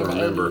happened in the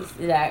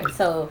 80s.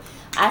 So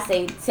I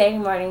say Saturday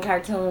morning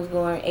cartoons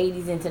going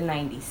 80s into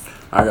 90s.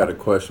 I got a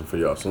question for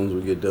y'all as soon as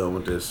we get done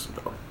with this.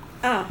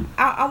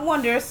 I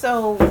wonder,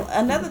 so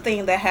another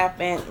thing that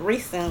happened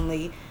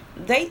recently,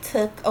 they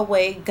took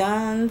away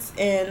guns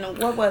and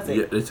what was it?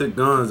 Yeah, they took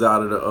guns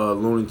out of the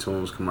Looney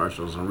Tunes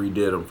commercials and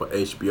redid them for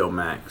HBO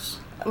Max.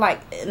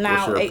 Like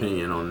now, what's your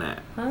opinion on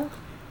that? Huh?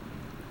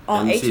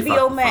 On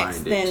HBO Max,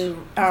 then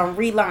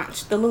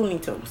relaunched the Looney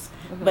Tunes.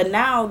 Mm-hmm. But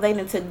now they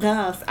done took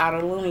guns out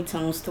of Looney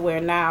Tunes to where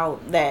now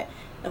that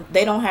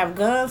they don't have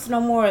guns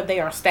no more, they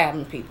are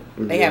stabbing people.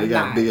 They got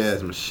a big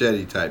ass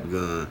machete type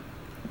gun.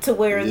 To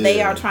where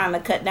they are trying to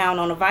cut down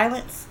on the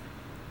violence.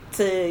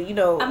 To if you're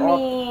gonna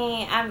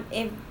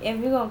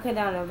cut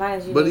down on the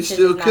violence, but he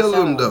still kill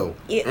them though.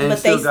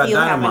 But they still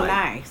have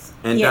knives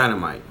and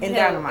dynamite. And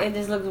dynamite. It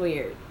just looks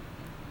weird.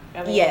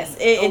 I mean, yes,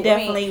 it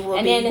definitely will.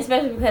 And then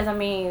especially because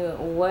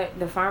what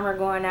the farmer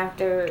going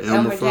after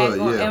Elmer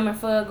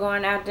Fudd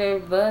going after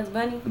Bugs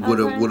Bunny with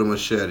a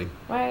machete.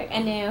 Right,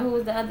 and then who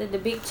was the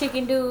big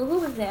chicken dude? Who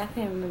was that? I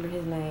can't remember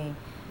his name.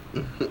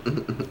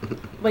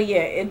 But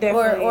yeah, it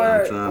definitely.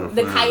 Or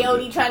the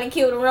coyote trying to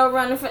kill the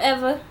Roadrunner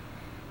forever.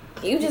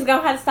 You just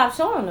gonna have to stop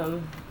showing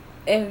them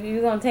if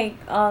you're gonna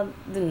take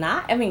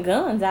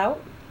guns out.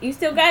 You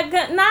still got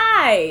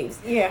knives.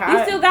 Yeah,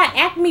 you still got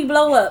Acme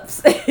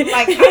blow-ups. Like,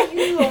 how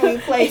you gonna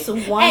replace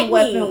one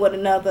weapon with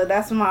another?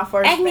 That's my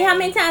first Acme, thing. how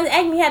many times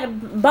Acme had a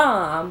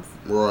bombs?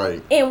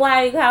 Right. In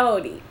Wile E.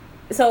 Coyote.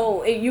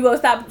 So, if you gonna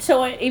stop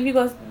showing, if you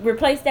gonna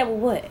replace that with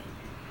what?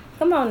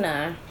 Come on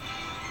now.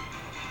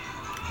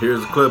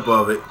 Here's a clip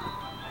of it.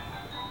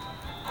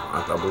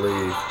 I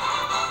believe.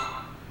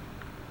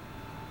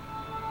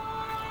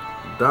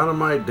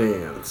 Dynamite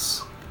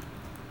Dance.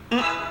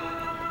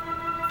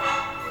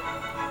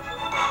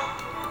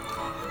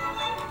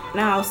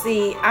 Now,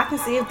 see, I can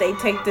see if they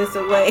take this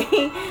away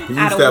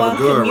out of one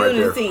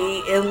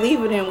community and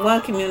leave it in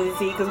one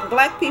community, because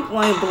black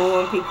people ain't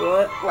blowing people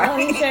up. Oh,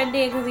 he sure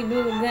did, because he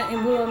blew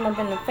him up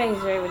in the face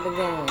right with the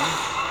gun.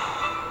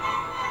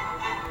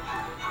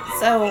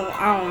 So,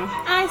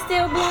 I ain't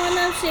still blowing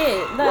up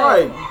shit, though.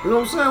 Right, you know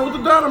what I'm saying, with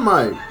the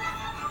dynamite.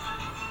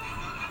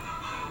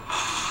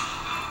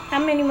 How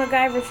many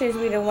MacGyver shits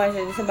we done watched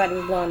that somebody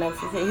was blowing up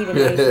some shit? He done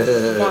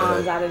made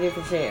bombs out of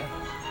different shit.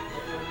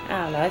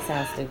 I don't know. It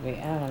sounds stupid.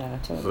 I don't know.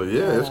 So,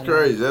 yeah, it's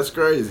crazy. That's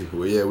crazy.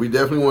 Well, yeah, we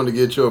definitely wanted to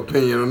get your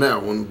opinion on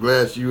that one. I'm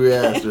glad you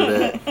asked her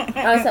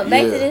that. So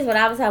back to this, what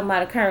I was talking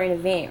about, a current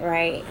event,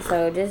 right?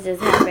 So, this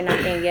just happened,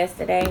 I think,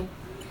 yesterday.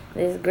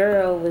 This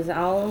girl was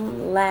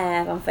on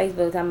live on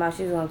Facebook talking about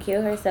she was going to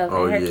kill herself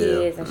and her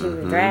kids. And she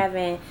was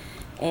driving.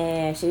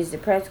 And she was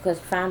depressed because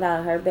she found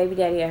out her baby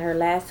daddy and her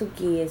last 2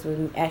 kids was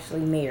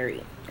actually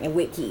married and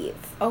with kids.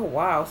 Oh,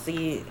 wow.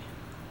 See,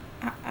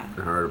 I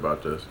heard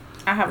about this.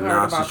 I haven't heard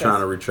about this. Now she's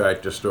trying to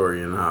retract the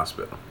story in the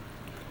hospital.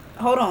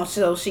 Hold on,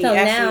 so she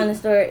actually... now in the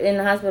story in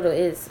the hospital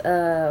is...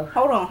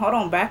 Hold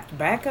on,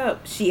 back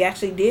up. She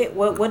actually did...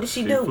 What did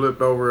she do? She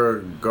flipped over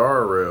a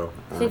guardrail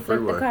on the freeway. She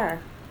flipped the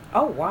car.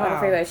 Oh, wow. On the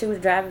freeway. She was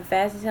driving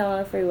fast as hell on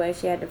the freeway.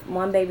 She had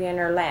one baby in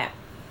her lap.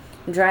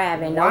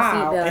 Driving, no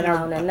seatbelt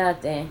on or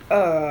nothing.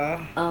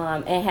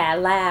 And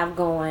had live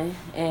going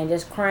and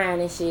just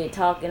crying and shit,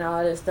 talking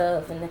all this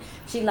stuff. And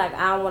she like,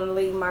 I don't want to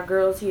leave my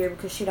girls here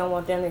because she don't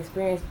want them to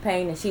experience the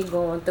pain that she's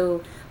going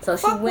through. So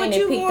she went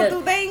and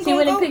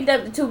picked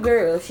up the 2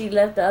 girls. She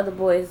left the other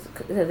boys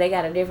because they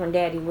got a different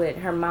daddy with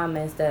her mom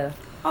and stuff.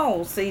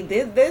 Oh, see,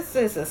 this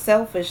is a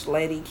selfish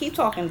lady. Keep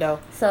talking, though.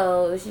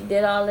 So, she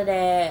did all of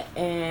that.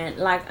 And,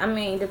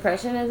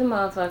 depression is a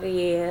motherfucker.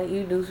 Yeah,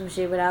 you do some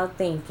shit without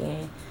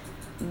thinking.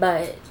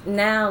 But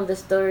now the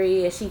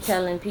story is she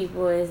telling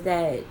people is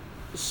that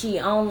she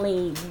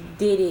only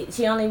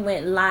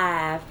went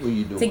live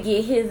to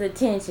get his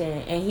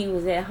attention, and he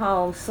was at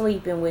home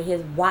sleeping with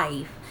his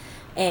wife,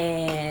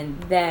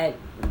 and that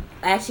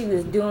as she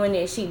was doing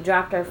it, she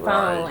dropped her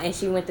phone and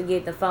she went to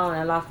get the phone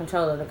and lost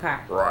control of the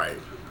car. Right.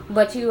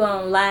 But you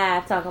on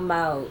live talking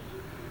about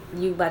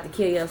you about to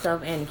kill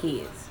yourself and the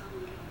kids.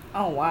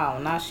 Oh, wow.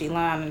 Now she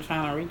lying and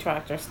trying to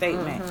retract her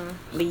statement.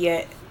 But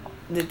yet,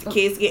 did the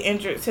kids get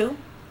injured too?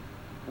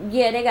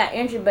 Yeah, they got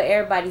injured, but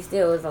everybody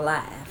still is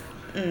alive.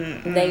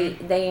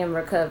 They in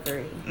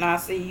recovery. Now,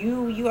 see,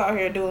 you out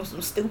here doing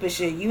some stupid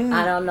shit.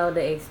 I don't know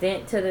the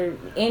extent to the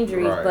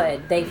injuries,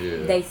 but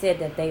they said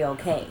that they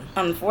okay.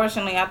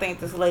 Unfortunately, I think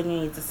this lady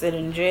needs to sit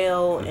in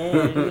jail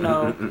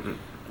and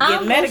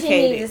get medicated.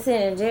 She needs to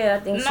sit in jail. I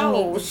think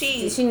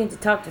she needs to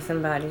talk to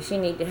somebody. She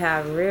needs to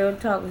have a real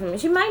talk with somebody.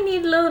 She might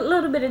need a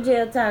little bit of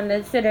jail time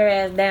to sit her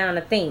ass down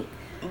to think.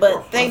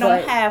 But they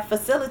don't have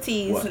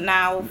facilities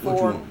now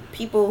for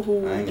people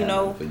who,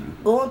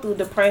 going through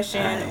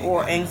depression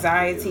or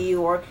anxiety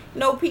or,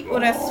 people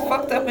that's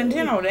fucked up in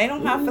general. They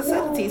don't have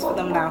facilities for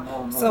them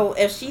now. So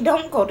if she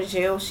don't go to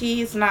jail,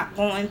 she's not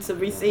going to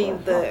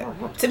receive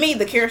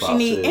the care she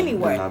needs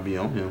anyway.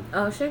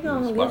 Oh, she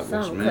gonna get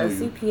something because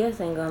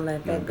CPS ain't gonna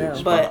let that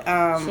go. But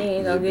she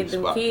ain't gonna get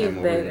them kids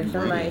back or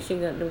somebody.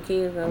 Them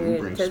kids gonna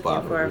get taken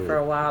for her for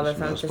a while or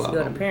something. She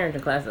go to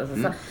parenting classes or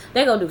something.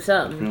 They gonna do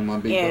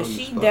something. Yeah,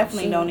 she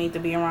definitely don't need to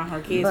be around her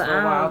kids for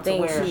a while.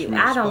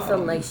 I don't feel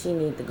like she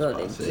needs to go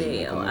to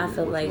jail. I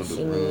feel like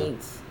she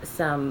needs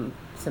something.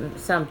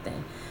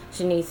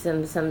 She needs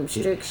some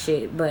strict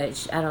shit,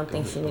 but I don't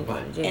think she needs to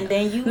go to jail. And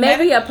then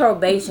maybe a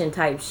probation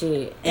type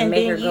shit, and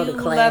make her go to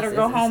classes. Let her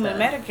go home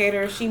and medicate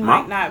her. She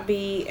might not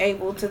be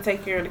able to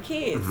take care of the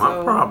kids.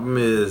 My problem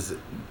is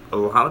a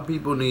lot of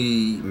people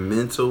need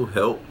mental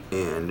help,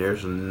 and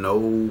there's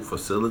no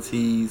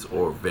facilities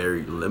or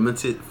very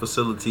limited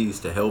facilities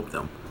to help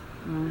them.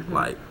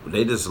 Like,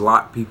 they just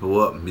lock people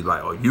up and be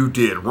like, oh, you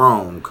did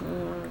wrong.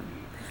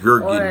 You're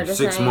getting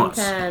 6 months.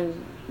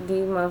 Time,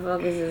 these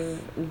motherfuckers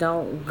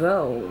don't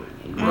go.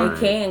 They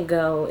can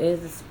go.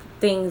 It's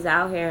things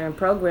out here and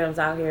programs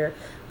out here,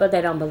 but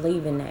they don't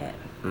believe in that.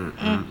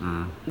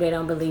 They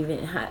don't believe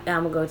in. I'm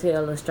gonna go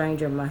tell a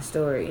stranger my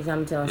stories.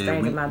 I'm gonna tell a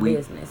stranger my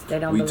business. They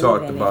don't. We believe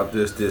talked in about it.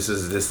 this. This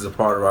is a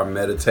part of our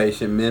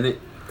meditation minute.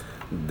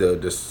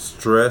 The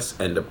stress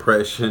and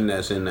depression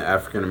that's in the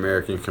African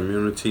American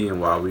community,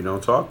 and why we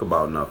don't talk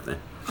about nothing.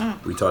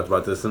 We talked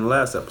about this in the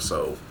last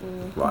episode.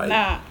 Like,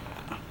 now,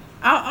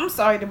 I'm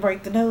sorry to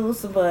break the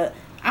news, but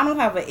I don't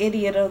have an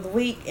idiot of the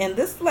week, and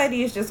this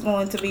lady is just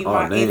going to be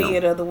my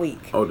idiot of the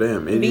week. Oh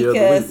damn, idiot of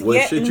the week.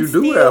 Well, shit, you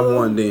do have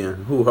one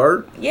then. Who,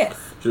 her? Yes.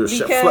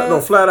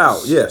 Flat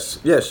out. Yes,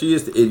 she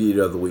is the idiot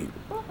of the week.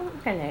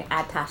 Her name,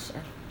 Atasha.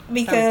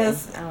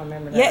 Because I don't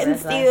remember that. yet and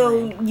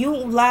still you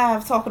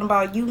live talking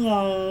about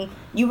you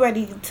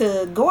ready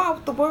to go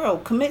out the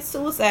world, commit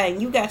suicide,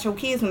 and you got your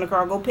kids in the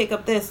car, go pick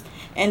up this,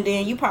 and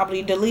then you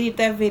probably deleted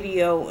that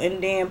video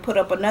and then put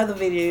up another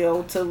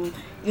video to,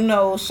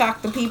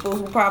 shock the people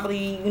who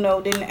probably,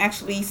 didn't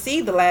actually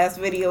see the last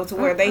video to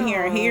where they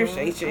hear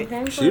shit.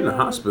 She in the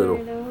hospital.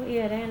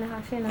 Yeah, they in the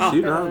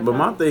hospital. But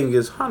my thing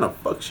is, how the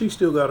fuck she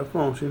still got her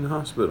phone? She in the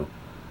hospital.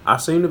 I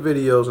seen the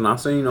videos and I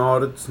seen all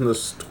the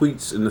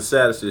tweets and the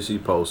statuses she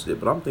posted,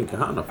 but I'm thinking,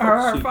 how the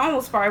fuck her phone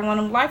was probably one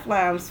of them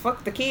lifelines.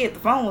 Fuck the kid, the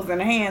phone was in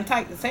her hand,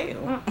 tight as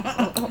hell.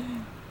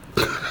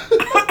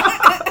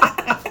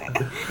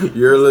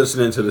 You're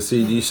listening to the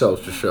CG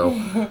Social Show.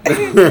 Fuck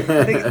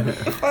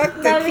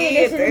the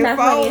kid, the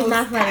phone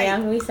was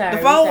tight. We sorry.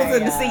 The phone was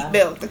in the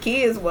seatbelt. The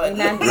kids wasn't.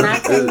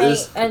 Not to make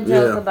a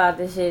joke about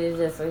this shit.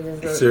 It's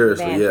just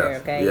seriously,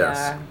 banter, okay, yes.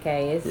 y'all.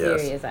 Okay, it's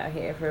serious out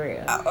here for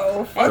real.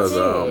 Oh, it's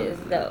serious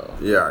though.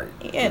 Yeah,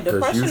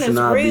 depression you should is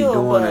not real, be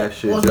doing that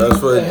shit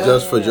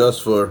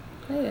just for.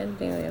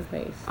 Your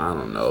face. I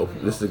don't know.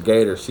 This is a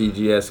Gator,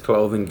 CGS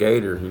clothing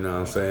Gator. You know what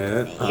I'm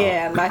saying?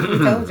 Yeah, like we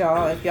told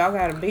y'all, if y'all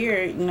got a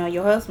beard,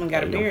 your husband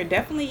got a beard,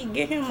 definitely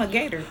get him a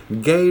Gator.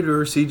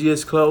 Gator,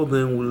 CGS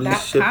clothing, will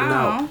least shipping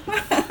out.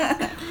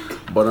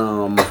 But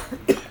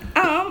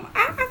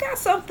I got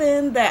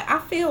something that I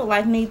feel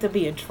like needs to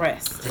be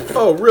addressed.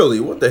 Oh, really?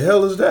 What the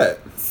hell is that?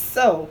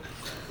 So,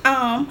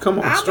 come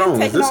on,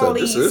 Strong. Is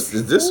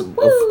this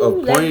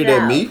pointed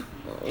at me?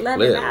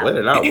 Let it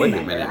out. Wait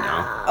a minute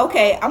now.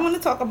 Okay, I want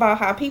to talk about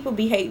how people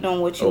be hating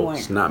on what you wearing.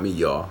 It's not me,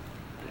 y'all.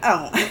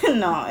 Oh,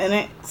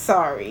 no,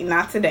 sorry,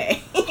 not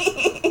today.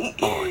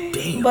 Oh,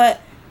 damn.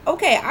 But,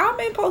 okay, I've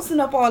been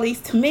posting up all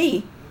these, to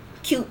me,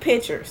 cute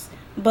pictures.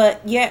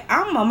 But yet,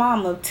 I'm a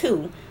mom of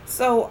two.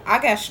 So, I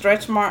got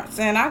stretch marks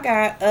and I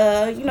got,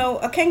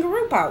 a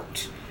kangaroo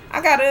pouch. I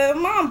got a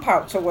mom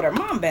pouch or whatever,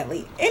 mom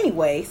belly.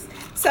 Anyways,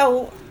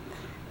 so,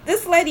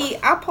 this lady,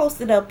 I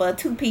posted up a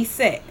 2-piece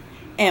set.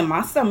 And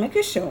my stomach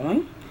is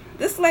showing.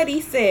 This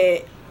lady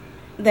said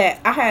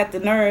that I had the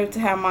nerve to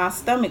have my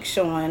stomach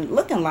showing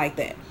looking like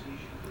that.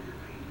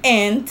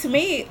 And to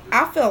me,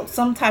 I felt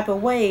some type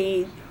of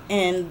way.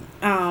 And,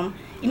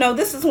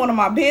 this is one of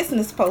my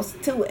business posts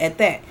too at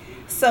that.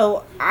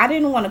 So I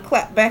didn't want to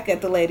clap back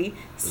at the lady.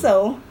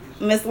 So,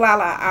 Miss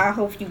Lala, I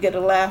hope you get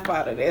a laugh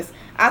out of this.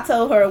 I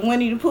told her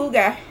Winnie the Pooh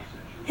got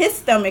his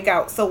stomach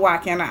out, so why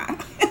can't I?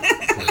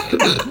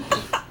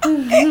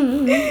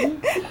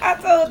 I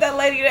told that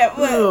lady that.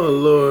 Oh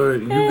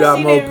Lord, you got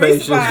more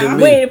patience than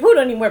me. Winnie the Pooh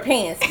don't even wear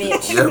pants,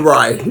 bitch. Yeah,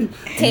 right. You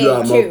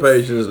got more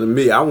patience than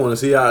me. I want to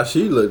see how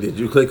she looked. Did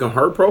you click on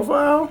her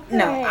profile?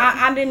 No,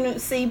 I didn't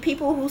see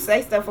people who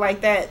say stuff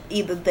like that.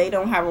 Either they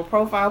don't have a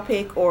profile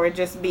pic or it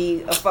just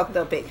be a fucked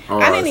up pic.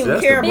 I didn't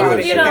even care about it.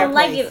 If you don't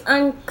like it,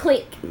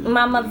 unclick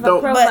my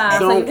motherfucking profile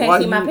so you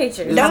can't see my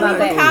pictures. Don't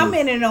even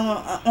comment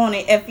on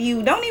it if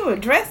you don't even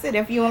address it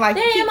if you don't like.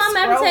 Damn, I'm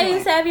ever tell you,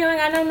 if you ain't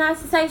got nothing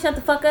nice to say, shut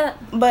the fuck up.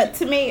 But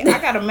to me, I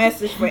got a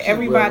message for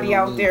everybody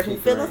out there who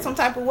feeling some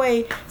type of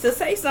way to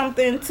say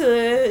something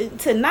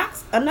to knock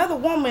another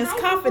woman's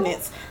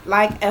confidence.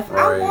 Like if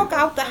I walk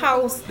out the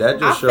house, that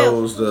just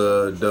shows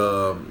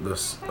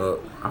the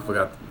I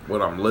forgot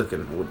what I'm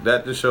looking.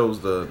 That just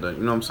shows the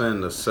you know what I'm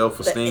saying, the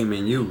self-esteem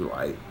in you,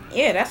 like.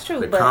 Yeah, that's true.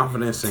 The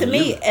confidence in you. To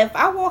me, if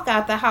I walk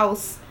out the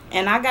house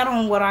and I got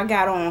on what I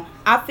got on,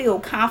 I feel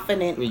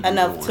confident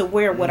enough to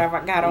wear whatever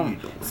I got on.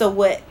 So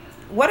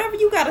whatever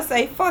you gotta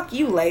say, fuck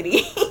you,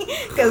 lady.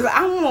 Because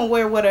I'm gonna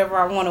wear whatever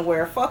I want to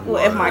wear. Fuck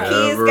if my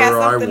kids got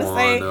something to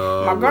say,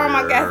 my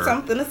grandma got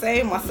something to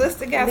say, my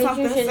sister got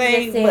something to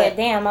say. You said,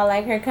 damn, I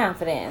like her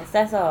confidence.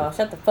 That's all.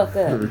 Shut the fuck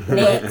up.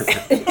 Next.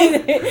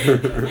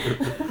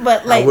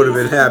 But I would have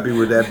been happy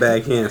with that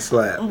backhand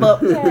slap. But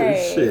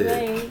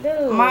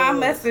shit. My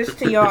message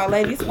to y'all,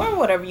 ladies, wear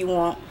whatever you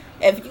want.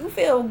 If you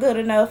feel good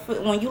enough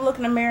when you look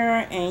in the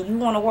mirror and you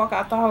want to walk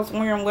out the house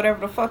wearing whatever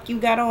the fuck you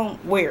got on,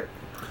 wear it.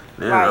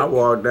 Man,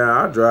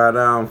 I drive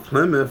down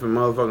Plymouth and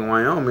motherfucking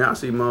Wyoming. I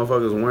see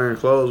motherfuckers wearing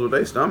clothes with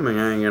their stomach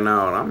hanging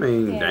out. I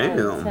mean, damn.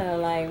 So,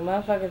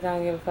 motherfuckers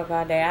don't give a fuck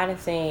all day. I done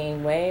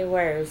seen way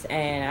worse,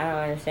 and I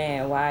don't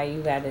understand why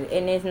you got to.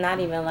 And it's not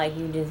even like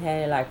you just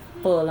had it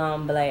full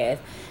on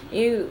blast.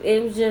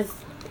 It was just.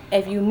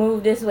 If you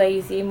move this way,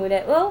 you see you move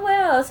that.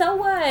 Well, so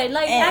what?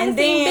 I've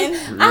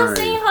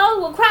seen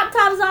hoes with crop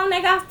tops on.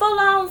 They got full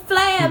on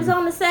flabs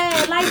on the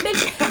side.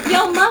 Bitch,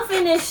 your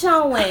muffin is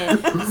showing.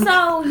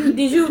 So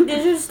did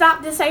you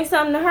stop to say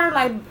something to her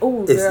like,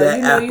 ooh, Is girl, that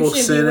you know apple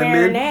you should be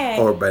wearing cinnamon that.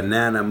 or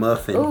banana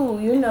muffin? Ooh,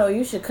 you know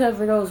you should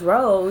cover those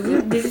rolls.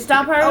 Did you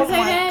stop her and say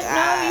that?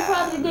 No, you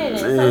probably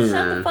didn't. Man. So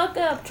shut the fuck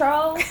up,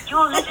 troll.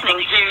 You're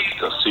listening to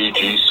The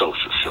CG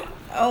Social Show.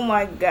 Oh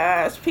my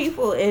gosh,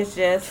 people is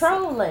just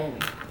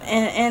Trolling.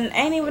 and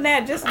ain't even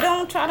that. Just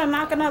don't try to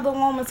knock another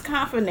woman's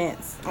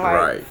confidence. Like,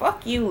 Right.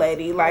 fuck you,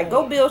 lady. Like,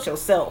 go build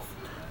yourself.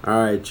 All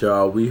right,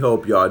 y'all. We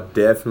hope y'all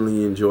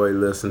definitely enjoy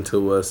listening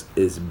to us.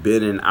 It's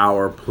been an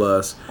hour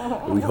plus.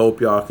 We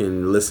hope y'all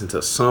can listen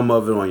to some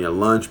of it on your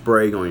lunch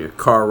break, on your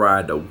car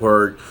ride to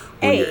work,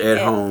 when you're at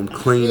home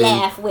cleaning.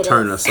 Laugh with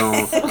Turn us.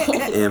 us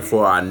on. And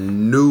for our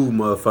new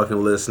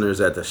motherfucking listeners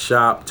at the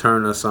shop,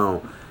 turn us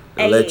on.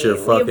 And let your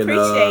we fucking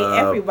appreciate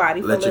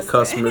everybody for let your listening.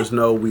 customers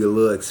know we a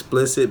little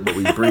explicit, but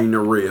we bring the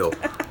real.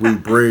 We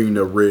bring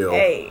the real.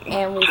 Hey.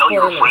 And we Tell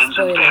your friends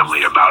and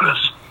family about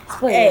us.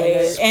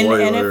 Hey, and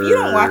if you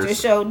don't watch the Spoilers.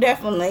 show,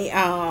 definitely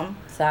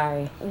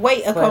Sorry.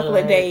 wait a couple of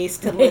Spoiler. days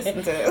to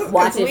listen to us.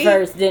 Watch 'Cause it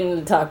first,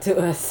 then talk to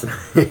us.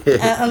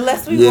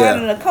 Unless we Yeah.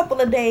 running a couple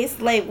of days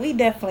late, we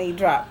definitely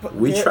drop.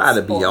 We good try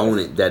to be spoilers. on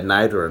it that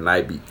night or the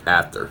night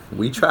after.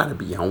 We try to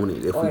be on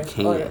it if we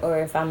can. Or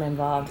if I'm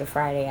involved the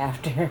Friday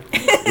after.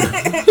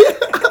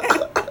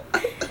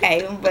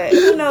 Hey, but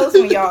who knows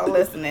when y'all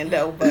listening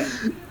though? But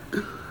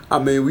I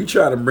mean, we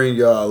try to bring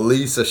y'all at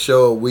least a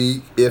show a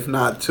week, if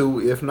not two,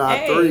 if not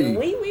hey, three.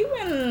 we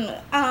been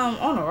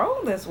on a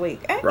roll this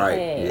week. Hey. Right?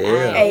 Hey,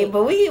 Yeah. Hey,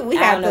 but we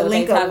I have don't know to what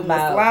link they up talk with Miss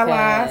about,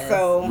 Lala, 'cause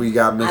so. We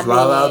got Miss I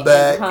Lala mean,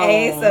 back. home.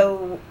 Hey,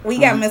 so we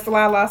got Miss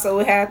Lala, so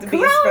it had to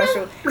be a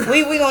special.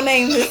 We gonna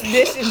name this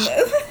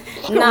edition.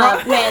 No,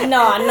 man,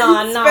 no.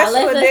 Special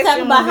Let's edition talk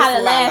about with how the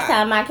Miss last Lala.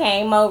 time I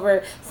came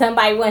over,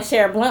 somebody wouldn't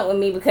share a blunt with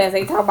me because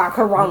they talk about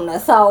Corona.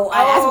 So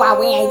that's why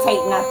we ain't take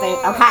nothing.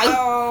 Okay.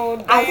 Oh,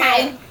 damn.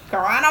 Okay.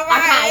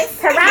 Coronavirus. Okay.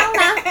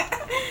 Corona.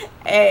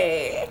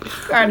 Hey,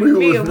 Cardi We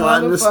B was a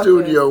not in the motherfucker.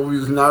 studio. We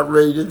was not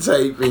ready to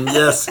tape. And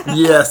yes,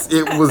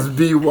 it was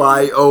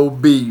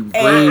BYOB. Bring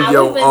Hey,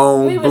 your we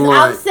own was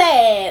blunt.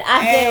 outside. I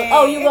Hey. said,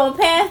 "Oh, you gonna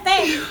pass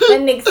that?" The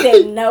nigga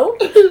said, "No,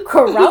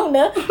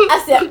 Corona."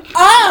 I said,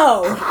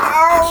 "Oh,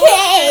 Oh,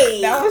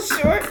 okay." that was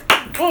short.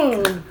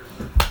 Mm.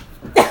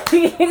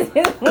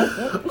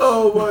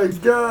 Oh my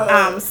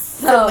God.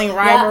 Sibling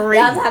rivalry.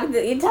 Y'all talking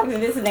to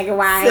this nigga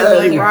why I ain't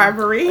Sibling in here.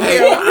 rivalry.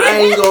 Hey, I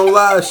ain't gonna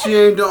lie, she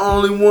ain't the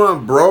only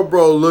one.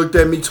 Bro looked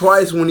at me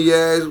twice when he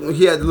had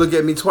to look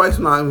at me twice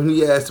when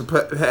he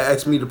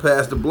asked me to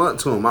pass the blunt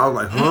to him. I was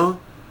like, huh?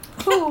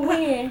 Who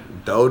when?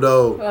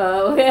 Dodo.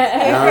 Oh,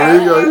 Now,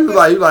 he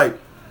was like,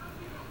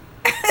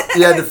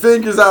 he had the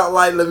fingers out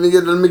like, let me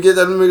get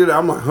that.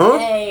 I'm like, huh?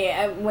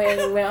 Hey, when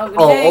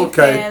Uncle Oh, James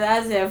okay. said,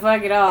 I said,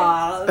 fuck it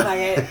all.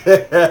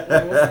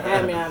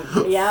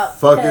 Yep.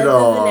 Fuck it cousins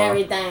all. and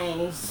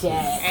everything. Shit.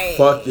 Hey,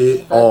 Fuck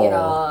it Fuck it all.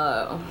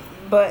 all.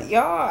 But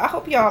y'all, I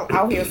hope y'all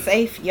out here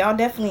safe. Y'all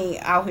definitely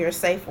out here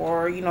safe,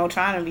 or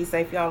trying to be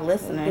safe. Y'all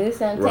listening. Do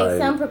some, Right. take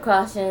some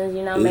precautions.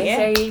 Make Yeah.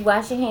 sure you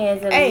wash your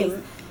hands at Hey, least.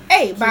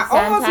 hey, by Keep all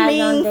sanitizer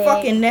means on deck.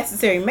 fucking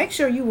necessary. Make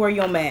sure you wear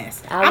your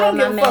mask. I wear don't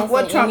my give a fuck mask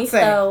what in Trump any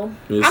say. stove.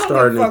 It's I don't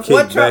starting give a to fuck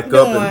what kick Trump back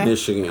up in doing.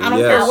 Michigan. I don't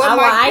Yes. care what I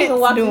Mike even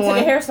Pence walked into the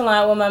doing. hair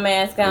salon with my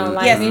mask on.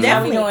 Like, Yes, bitch, how we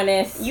definitely. doing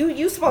this?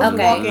 You supposed to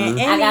Okay. walk in.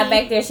 I got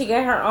back there. She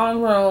got her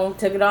own room.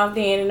 Took it off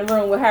then in the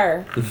room with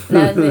her.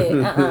 That's it.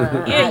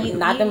 Yeah,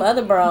 Not them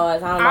other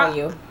bras. I don't know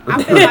you.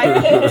 I feel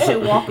like people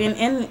should walk in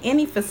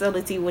any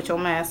facility with your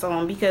mask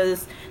on,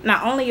 because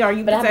not only are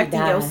you But I be protecting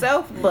dying.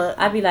 yourself, but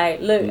I be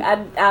like, look,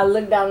 I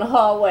look down the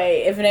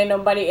hallway. If it ain't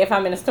nobody, if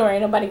I'm in a store,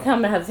 ain't nobody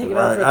coming, I have to take it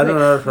off Right. real I quick.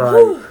 know that's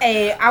right.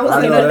 hey, I was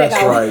I in know the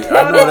that's right.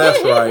 I know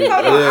that's right.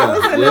 Hold on, I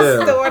was in the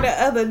Yeah. store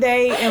the other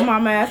day and my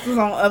mask was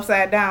on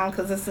upside down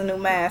because it's a new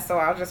mask, so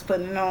I was just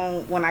putting it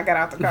on when I got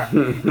out the car.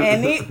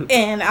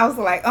 and I was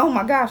like, oh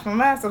my gosh, my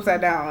mask's upside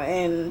down.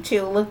 And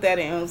Chill looked at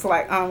it and was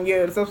like, yeah,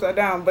 it's upside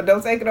down, but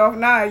don't take it off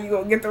now. You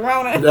gonna get the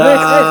Rona.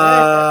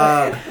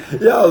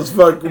 Y'all was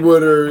fucking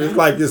with her. It's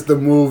like it's the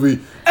movie.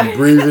 You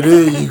breathe it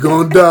in, you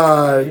gonna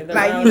die.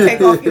 Like you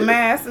take off your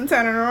mask and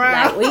turn it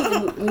around.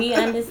 Like we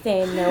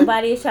understand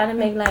nobody is trying to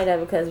make light of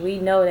it because we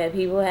know that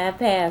people have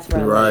passed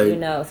from Right.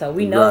 it, so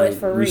we know it's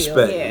for real.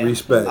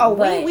 Respect. Oh,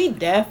 But we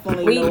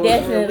definitely We know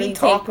definitely we take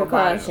talk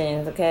about it.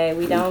 precautions, okay?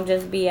 We don't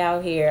just be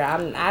out here.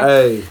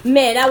 Hey.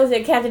 Man, I was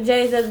at Captain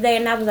J's the other day,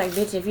 and I was like,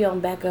 bitch, if you don't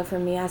back up for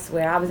me, I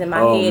swear. I was in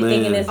my Oh, head man.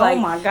 thinking it's Oh, like,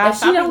 my gosh, if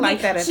she I be don't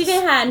like that at she the-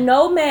 didn't have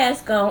no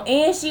mask on,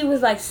 and she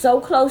was like so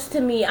close to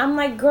me. I'm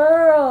like,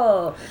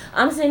 girl,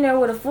 I'm sitting there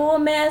with a full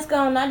mask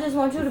on. I just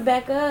want you to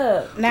back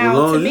up. Now, As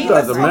long to as me, you got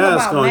let's the talk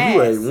mask about on, you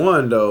masks. ain't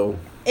one though.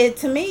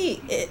 Is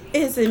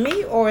it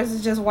me or is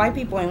it just white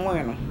people ain't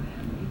wearing them?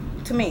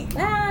 To me.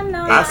 I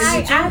know. Is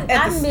it you at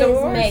the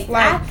stores? mismixed.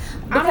 Like,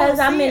 because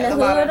I don't I'm see in the a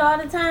lot hood of- all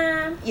the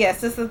time.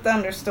 Yes, it's a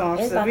thunderstorm,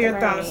 It's about severe to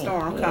rain.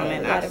 thunderstorm Yeah, coming.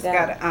 we I gotta just go.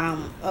 got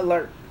an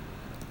alert.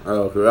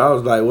 Oh, cause I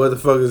was like, what the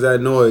fuck is that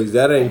noise?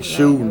 That ain't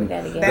shooting.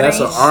 That's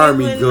an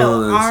army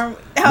gun.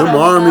 Them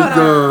army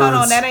guns. Hold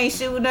on, that ain't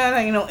shooting. That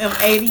ain't no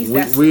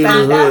M80s. We in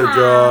the hood,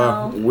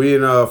 y'all. We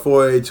in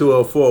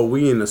 48204.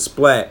 We in the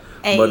splat.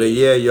 Hey. But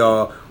yeah,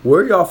 y'all,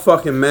 wear y'all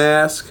fucking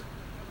mask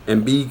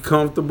and be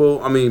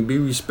comfortable. I mean, be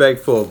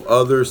respectful of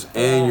others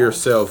and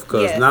yourself.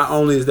 Cause not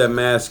only is that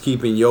mask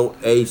keeping your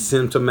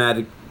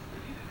asymptomatic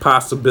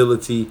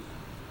possibility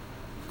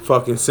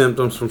fucking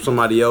symptoms from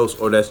somebody else,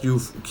 or that's you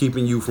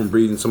keeping you from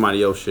breathing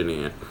somebody else shit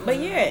in. But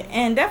yeah,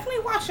 and definitely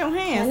wash your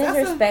hands. And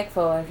it's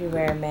respectful if you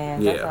wear a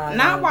mask. Yeah.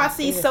 Not while I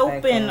see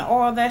soap and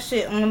all that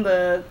shit on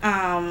the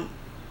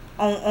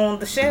on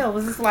the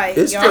shelves. It's like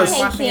it's y'all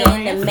just seeing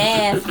the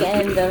mask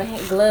and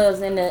the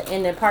gloves in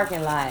the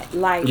parking lot.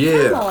 Like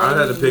I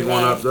had to pick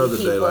one up the other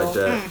day like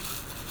that.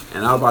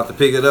 And I was about to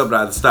pick it up, but I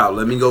had to stop.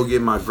 Let me go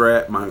get my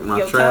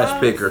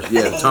trash pickers.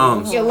 Yeah,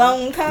 tongues. Your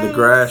long tongues. The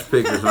trash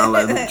pickers. And I'm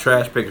like,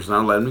 trash pickers. And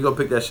I'm like, let me go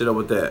pick that shit up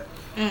with that.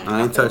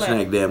 I ain't touching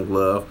that damn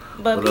glove.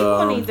 But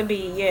people need to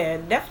be,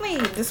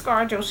 definitely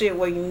discard your shit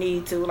where you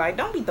need to. Like,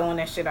 don't be throwing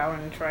that shit out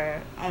in the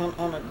trash,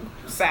 on the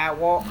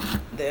sidewalk,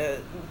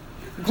 the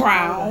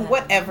ground,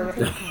 whatever.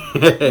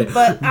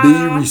 But be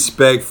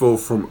respectful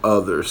from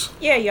others.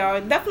 Yeah,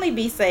 y'all. Definitely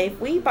be safe.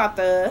 We about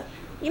to,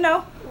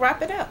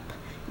 wrap it up.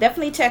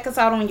 Definitely check us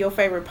out on your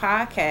favorite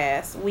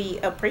podcast. We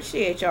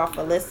appreciate y'all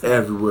for listening.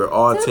 Everywhere,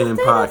 all 10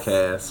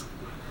 podcasts.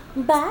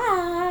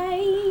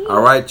 Bye. All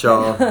right,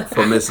 y'all.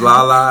 For Miss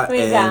Lala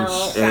and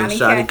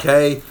Shani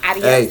K.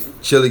 Hey,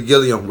 Chili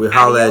Gilliam, we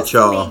holla at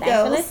y'all.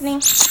 Thanks for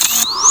listening.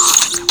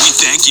 We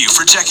thank you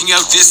for checking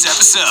out this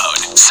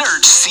episode.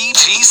 Search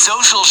CG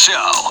Social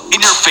Show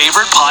in your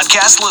favorite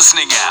podcast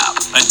listening app.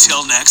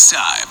 Until next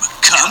time,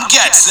 come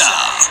get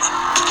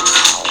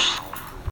some.